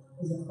study,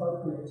 is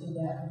appropriate to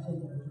that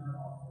particular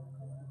journal.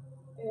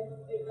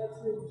 If it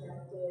gets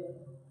rejected,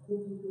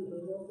 would you be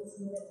able to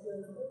submit it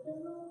to another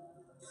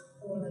journal?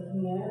 Or you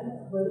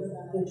can, but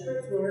the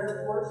trick there,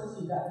 of course,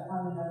 is you've got to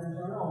find another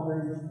journal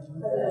where you can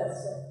do this.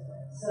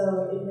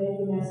 So it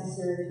may be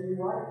necessary to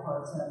rewrite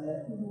parts of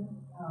it.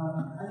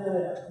 I know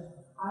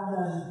that I've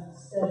done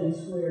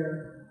studies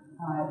where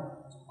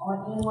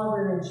in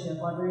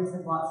librarianship, librarians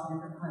have lots of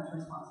different kinds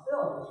of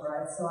responsibilities,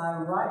 right? So I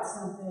would write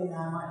something,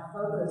 I might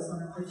focus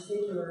on a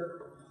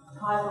particular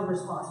type of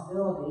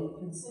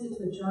responsibility and send it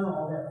to a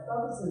journal that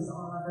focuses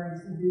on librarians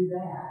who do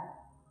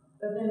that.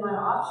 But then my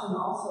option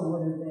also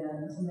would have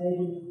been to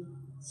maybe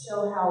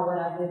show how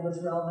what I did was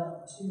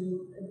relevant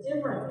to a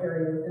different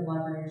area within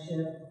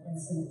librarianship and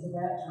send it to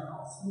that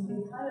journal. So you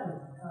can kind of,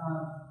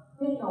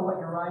 depending on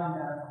what you're writing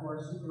about, of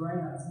course, if you're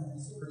writing about something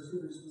super,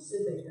 super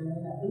specific, there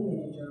may not be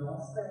many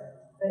journals.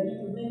 But you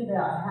can think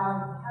about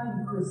how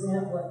you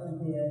present what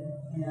you did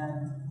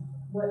and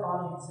what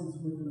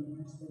audiences would be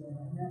interested in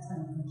it. And that's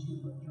how you can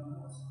choose what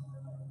journals.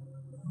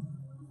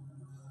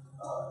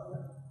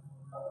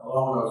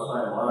 Along those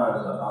same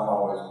lines, I'm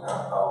always kind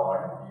of thought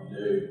like if you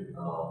do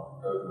go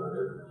to a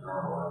different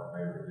journal and be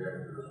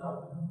rejected or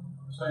something,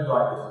 it seems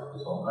like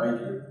it's a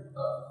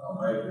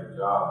major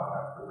job to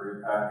have to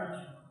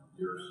repackage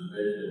your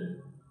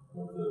submission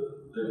with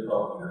the new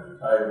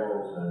publisher's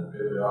tables and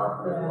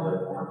bibliography and all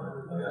that and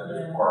everything. That's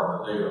just part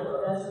of the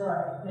deal. That's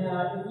right.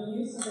 Now, if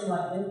you use something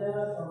like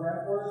EndNote or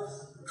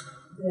RefWorks,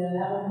 then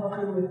that will help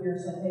you with your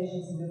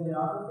citations and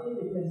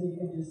bibliography because you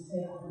can just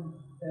take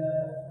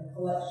the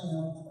collection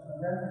of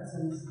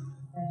references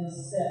and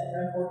just set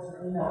RefWorks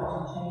or EndNote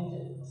and change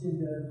it to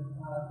the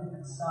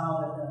different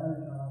style that the other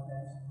journal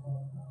has.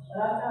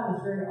 What I found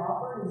is very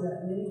awkward is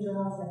that many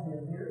journals have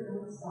their very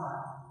own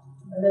style.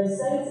 They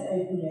say it's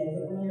APA,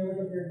 but when you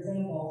look at their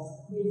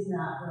examples, it's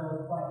not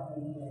really quite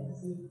APA.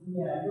 So,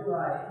 yeah, you're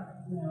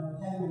right. You know,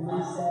 having to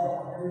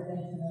reset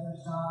everything to another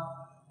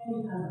style can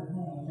be kind of a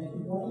pain, but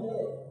you want to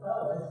get it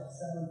published,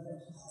 so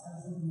that's just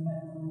something you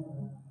have to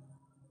remember.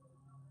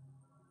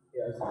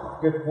 Yeah, it's a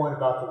good point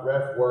about the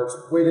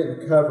RefWorks. We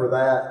didn't cover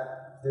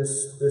that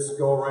this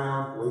go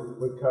around.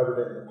 We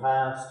covered it in the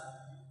past,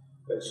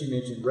 but she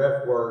mentioned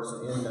RefWorks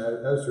and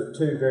EndNote. Those are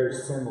two very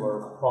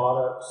similar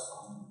products.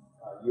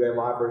 UA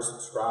Library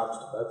subscribes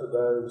to both of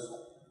those.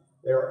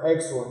 They're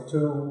excellent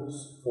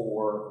tools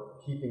for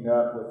keeping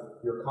up with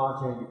your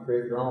content. You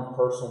create your own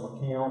personal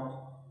account,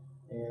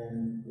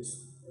 and it's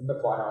in the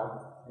cloud,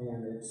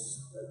 and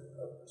it's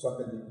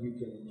something that you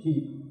can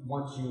keep.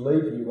 Once you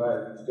leave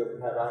UA, you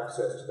still have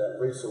access to that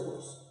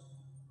resource.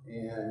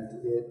 And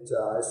it's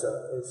a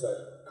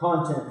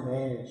content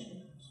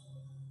management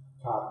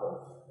type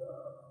of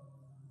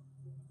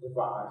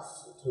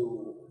device, a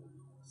tool.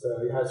 So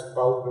it has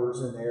folders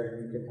in there.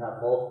 You can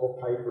have multiple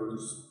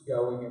papers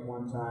going at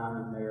one time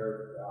in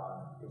there.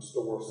 You can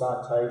store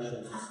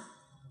citations.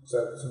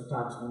 So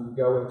sometimes when you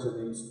go into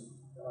these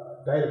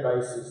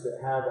databases that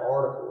have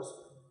articles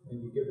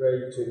and you get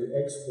ready to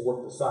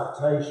export the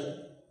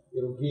citation,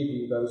 it'll give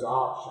you those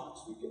options.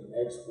 You can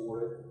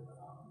export it,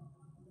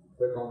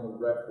 click on the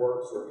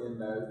RefWorks or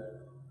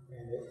EndNote,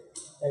 and it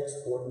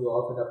export. You'll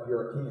open up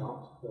your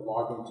account, you'll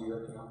log into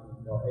your account,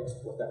 and they'll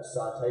export that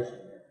citation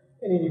there.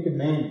 And then you can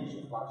manage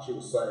it, like she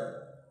was saying.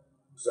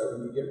 So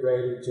when you get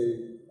ready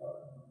to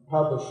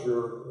publish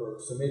or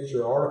submit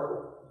your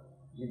article,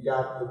 you've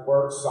got the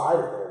work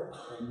cited there,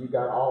 and you've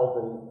got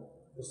all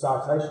the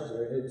citations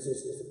there. And it's a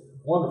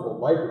wonderful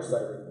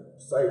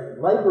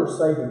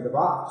labor-saving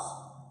device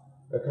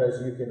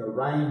because you can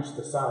arrange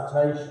the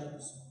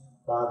citations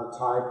by the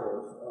type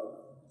of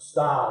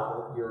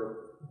style that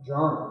your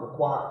journal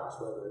requires,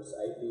 whether it's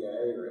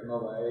APA or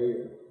MLA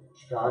or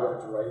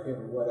Chicago to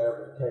Reagan or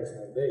whatever the case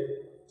may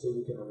be. So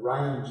you can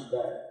arrange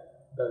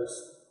your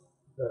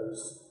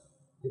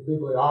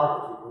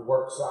bibliography, your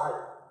works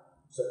cited.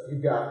 So if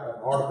you've got an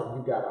article,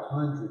 you've got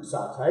 100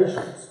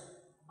 citations,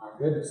 my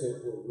goodness,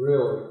 it will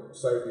really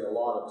save you a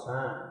lot of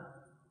time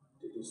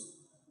to just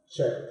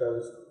check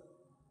those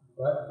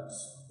buttons.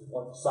 You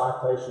want the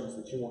citations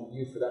that you want to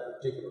use for that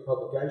particular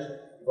publication,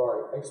 you've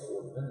already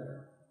exported in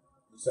there.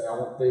 You say, I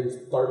want these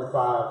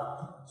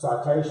 35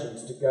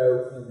 citations to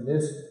go in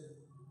this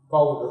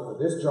folder for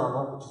this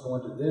journal, which is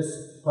going to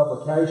this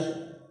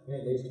publication, and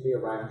it needs to be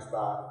arranged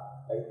by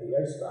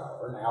APA style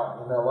or now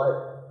MLA,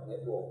 and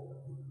it will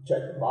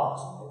check the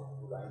box and it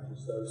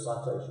arranges those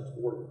citations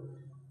for you.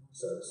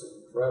 So it's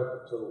an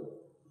incredible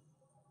tool.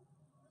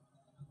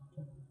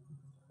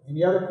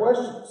 Any other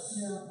questions?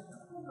 Yeah,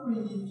 I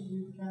mean, if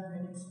you have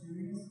any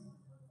experience,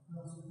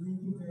 also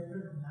linking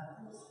paper and that.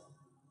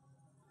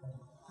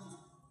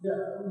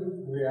 Yeah,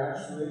 we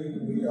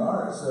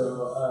are. So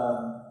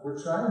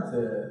we're trying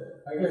to,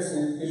 I guess,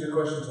 is your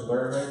question to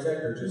learn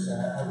LaTeX or just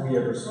have we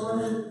ever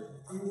submitted?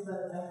 Things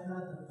that I've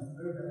had a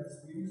very bad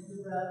experience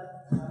with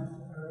that. I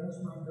arrange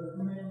my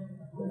document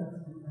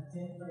according to a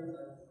template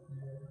that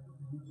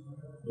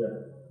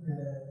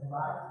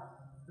right.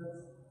 But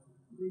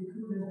they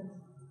couldn't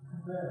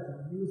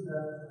compare and use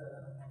that.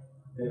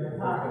 They can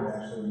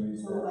actually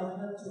use So that. I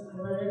had to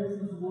convert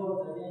everything to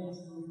Word again,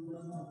 so it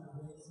was not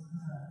amazing.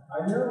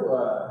 I know.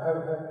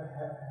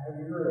 Have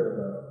you heard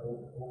of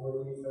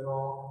Overleaf at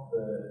all?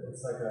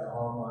 It's like an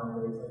online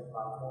LaTeX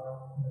platform.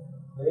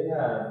 They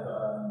have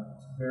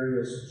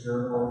various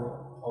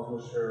journal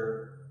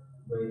publisher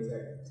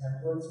LaTeX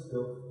templates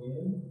built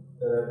in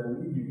that I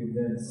believe you can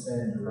then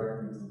send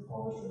directly to the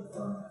publisher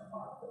from that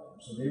platform.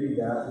 So maybe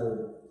that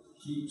would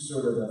keep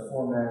sort of the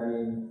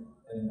formatting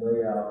and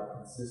layout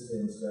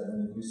consistent, so that when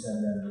you do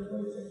send them the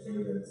LaTeX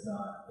data, it's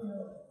not,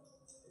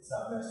 it's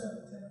not messing up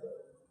the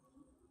template.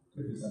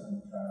 Could be something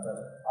to try, but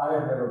I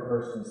have never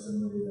personally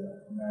submitted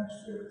a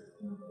manuscript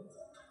in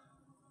LaTeX.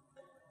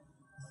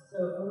 So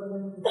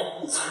Overleaf is the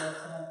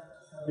website.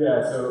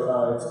 Yeah, so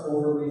it's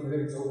Overleaf. I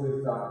think it's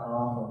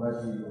overleaf.com, or it might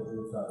be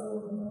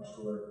overleaf.org, I'm not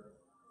sure.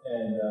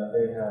 And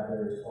they have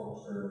various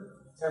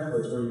publisher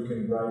templates where you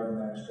can write a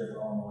manuscript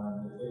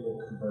online, and it will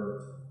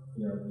convert,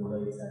 the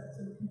LaTeX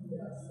to the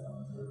PDF.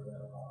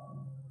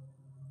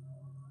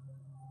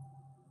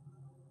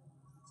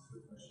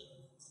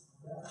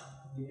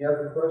 Any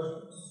other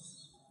questions?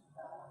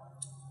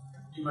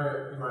 You might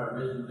have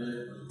mentioned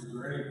this. Is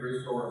there any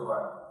resource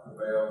like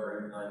Cabell or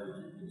anything that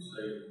you can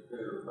see who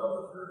the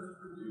publishers,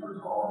 reviewers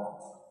are?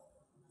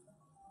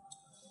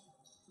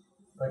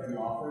 Like the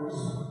authors?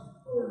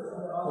 Or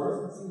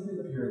see who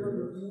the peer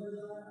reviewers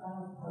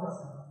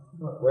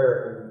are. Where?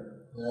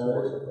 No,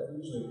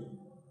 usually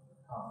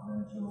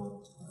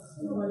confidential.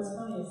 What's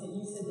funny is that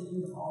you said that you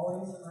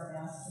always are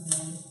asked to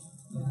name.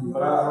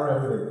 But I don't know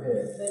who they pick.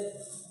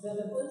 But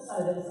the flip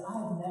side is I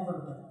have never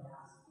been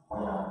asked.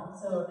 Yeah.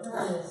 So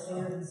apparently it's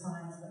standard in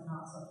science, but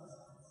not social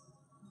science.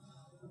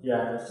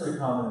 Yeah, it's pretty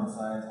common in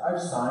science. I've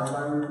signed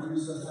my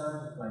reviews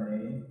sometimes with my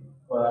name,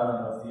 but I don't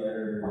know if the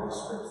editor just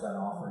scripts that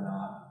off or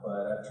not.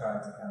 But I've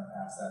tried to kind of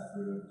pass that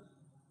through.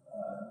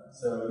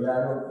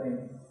 I don't think,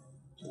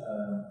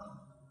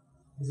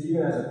 because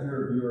even as a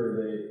peer reviewer,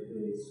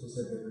 they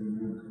specifically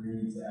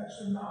agree to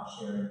actually not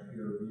sharing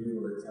peer review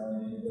or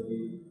telling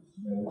anybody,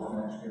 which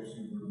manuscripts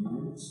you've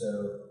reviewed. So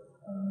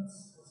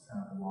it's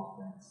kind of a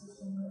lockdown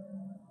system right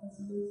now as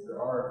it is.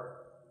 There are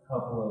a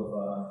couple of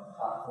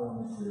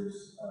platforms.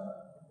 There's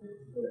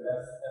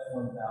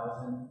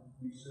F1000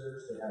 Research.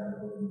 They have an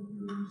open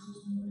peer review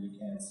system where you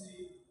can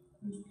see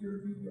who's peer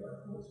reviewed the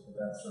articles, but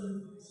that's sort of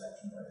the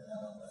exception right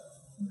now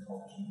in the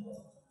publishing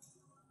world.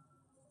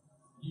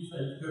 You say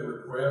you could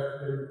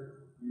request to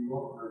you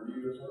want to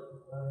review a certain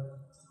thing?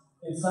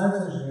 In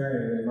science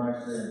engineering, in my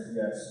experience,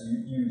 yes,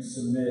 you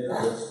submit a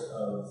list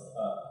of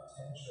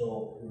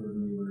potential peer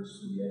reviewers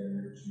to the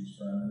editor to choose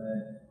from, and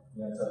then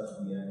it's up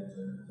to the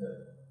editor to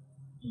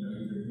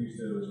either use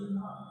those or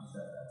not use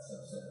that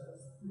subset of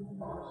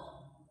reviewers.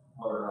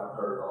 Whether or not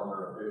they're on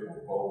their official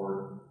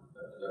forward,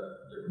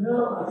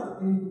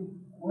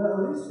 Well, at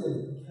least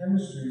in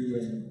chemistry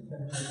and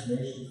chemical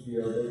information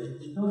field,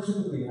 they don't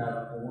typically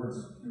have boards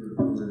of peer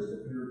reviewers. The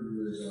peer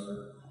reviewers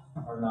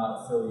are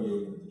not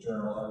affiliated with the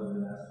journal other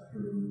than as a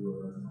peer reviewer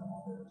or as an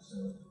author. So,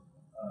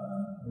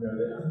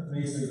 they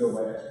basically go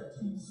by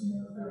expertise.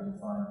 If they can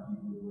find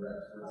people who are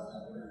experts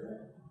in that area.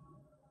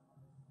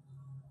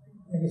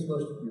 I guess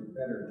most of your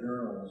better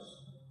journals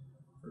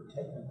for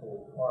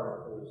technical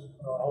articles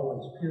are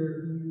always peer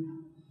reviewed.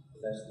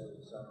 That's the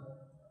design.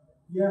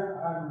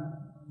 Yeah,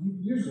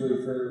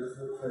 usually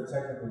for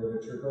technical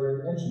literature, but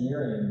in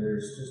engineering,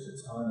 there's just a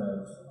ton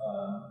of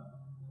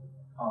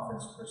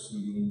conference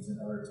proceedings and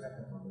other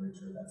technical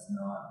literature that's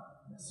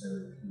not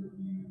necessarily peer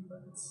reviewed,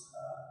 but it's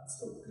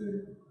still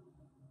good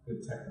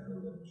technical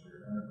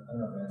literature. I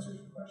don't know if that answers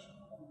your question.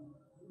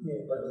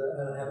 Yeah, but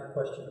I have a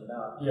question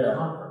about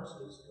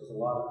conferences, because a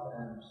lot of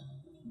times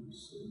if you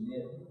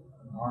submit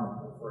an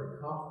article for a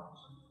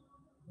conference,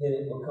 then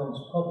it becomes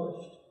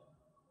published.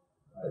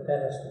 But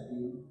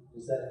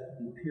does that have to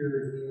be peer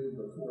reviewed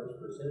before it's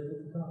presented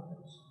at the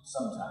conference?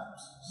 Sometimes.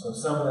 So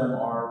some of them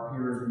are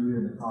peer reviewed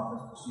and the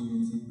conference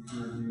proceedings even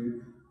peer reviewed.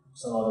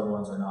 Some other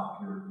ones are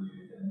not peer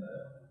reviewed and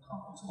the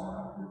conferences are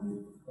not peer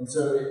reviewed. And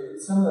so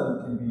some of them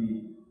can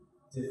be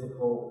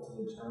difficult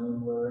to determine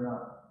whether or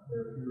not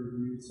they're peer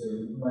reviewed. So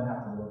you might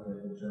have to look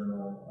at the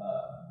journal,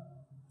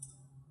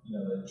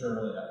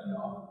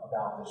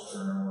 about this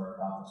journal or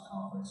about this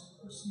conference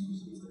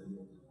proceedings.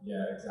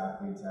 Yeah,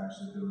 exactly. To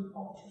actually go to the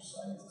publisher's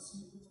site to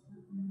see if it's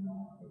peer reviewed or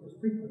not. Because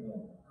frequently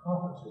at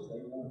conferences,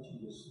 they want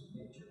you to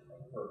submit your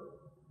paper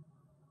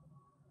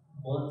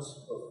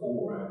months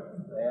before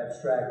the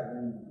abstract, and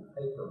then the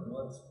paper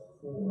months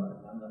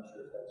before. I'm not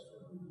sure if that's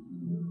for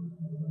review.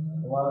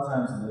 A lot of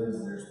times it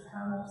is. There's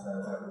panels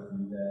that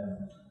review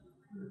them,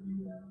 peer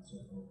review them, and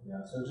so forth.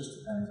 Yeah, so it just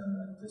depends on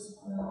the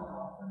discipline of the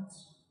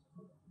conference.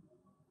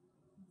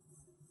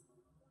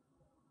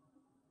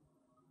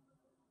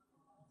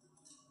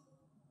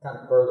 kind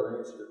of further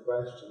answer your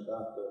question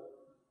about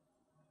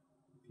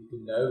if you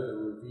can know the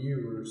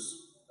reviewers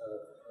of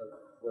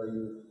where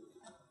your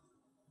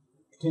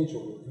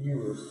potential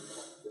reviewers,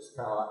 just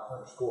kind of like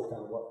underscore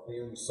kind of what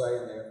Liam was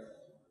saying there.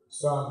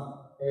 Some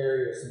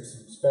areas and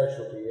some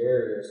specialty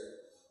areas,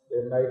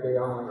 there may be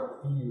only a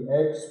few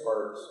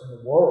experts in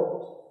the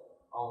world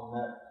on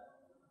that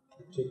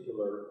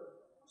particular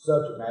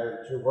subject matter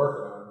that you're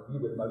working on. You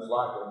would most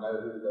likely know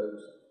who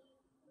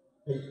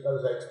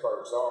those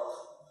experts are.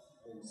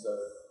 And so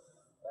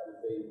that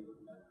would be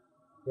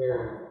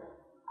very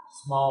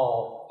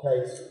small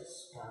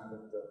cases, kind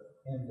of the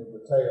end of the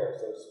tail,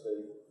 so to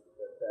speak,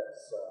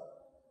 that's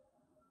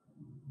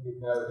you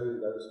know who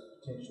those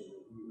potential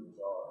reviewers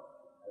are,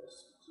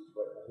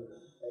 who the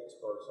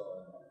experts are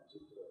in that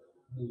particular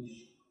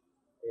niche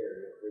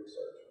area of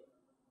research.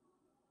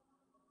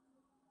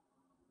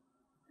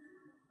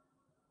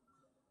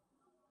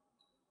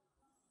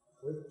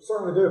 We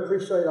certainly do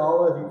appreciate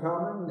all of you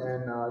coming,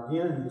 and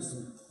again, just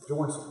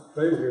enjoying some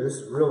food here. This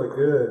is really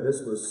good.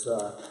 This was,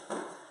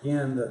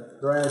 again, the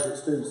Graduate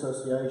Student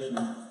Association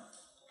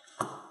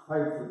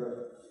paid for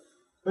the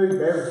food and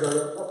beverage.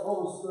 What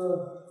was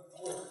the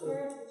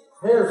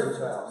Heritage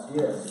House?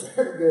 Yes,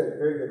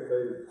 very good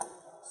food.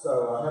 So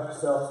have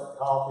yourself some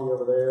coffee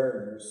over there,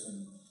 and there's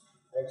some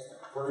extra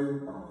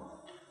fruit,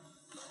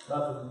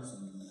 muffins,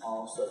 and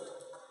all. So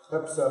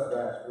help yourself to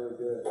that. It's really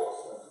good.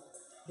 So,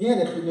 again,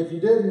 if you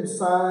didn't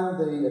sign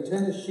the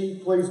attendance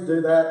sheet, please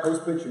do that. Please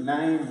put your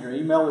name and your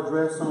email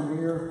address on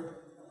here.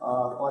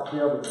 I'd like to be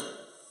able to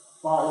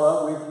follow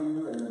up with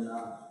you and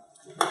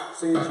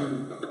send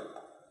you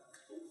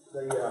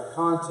the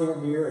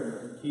content here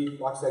and keep,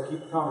 like I said, keep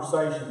the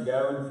conversation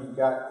going. If you've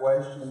got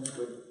questions,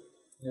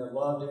 we'd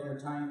love to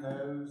entertain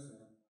those.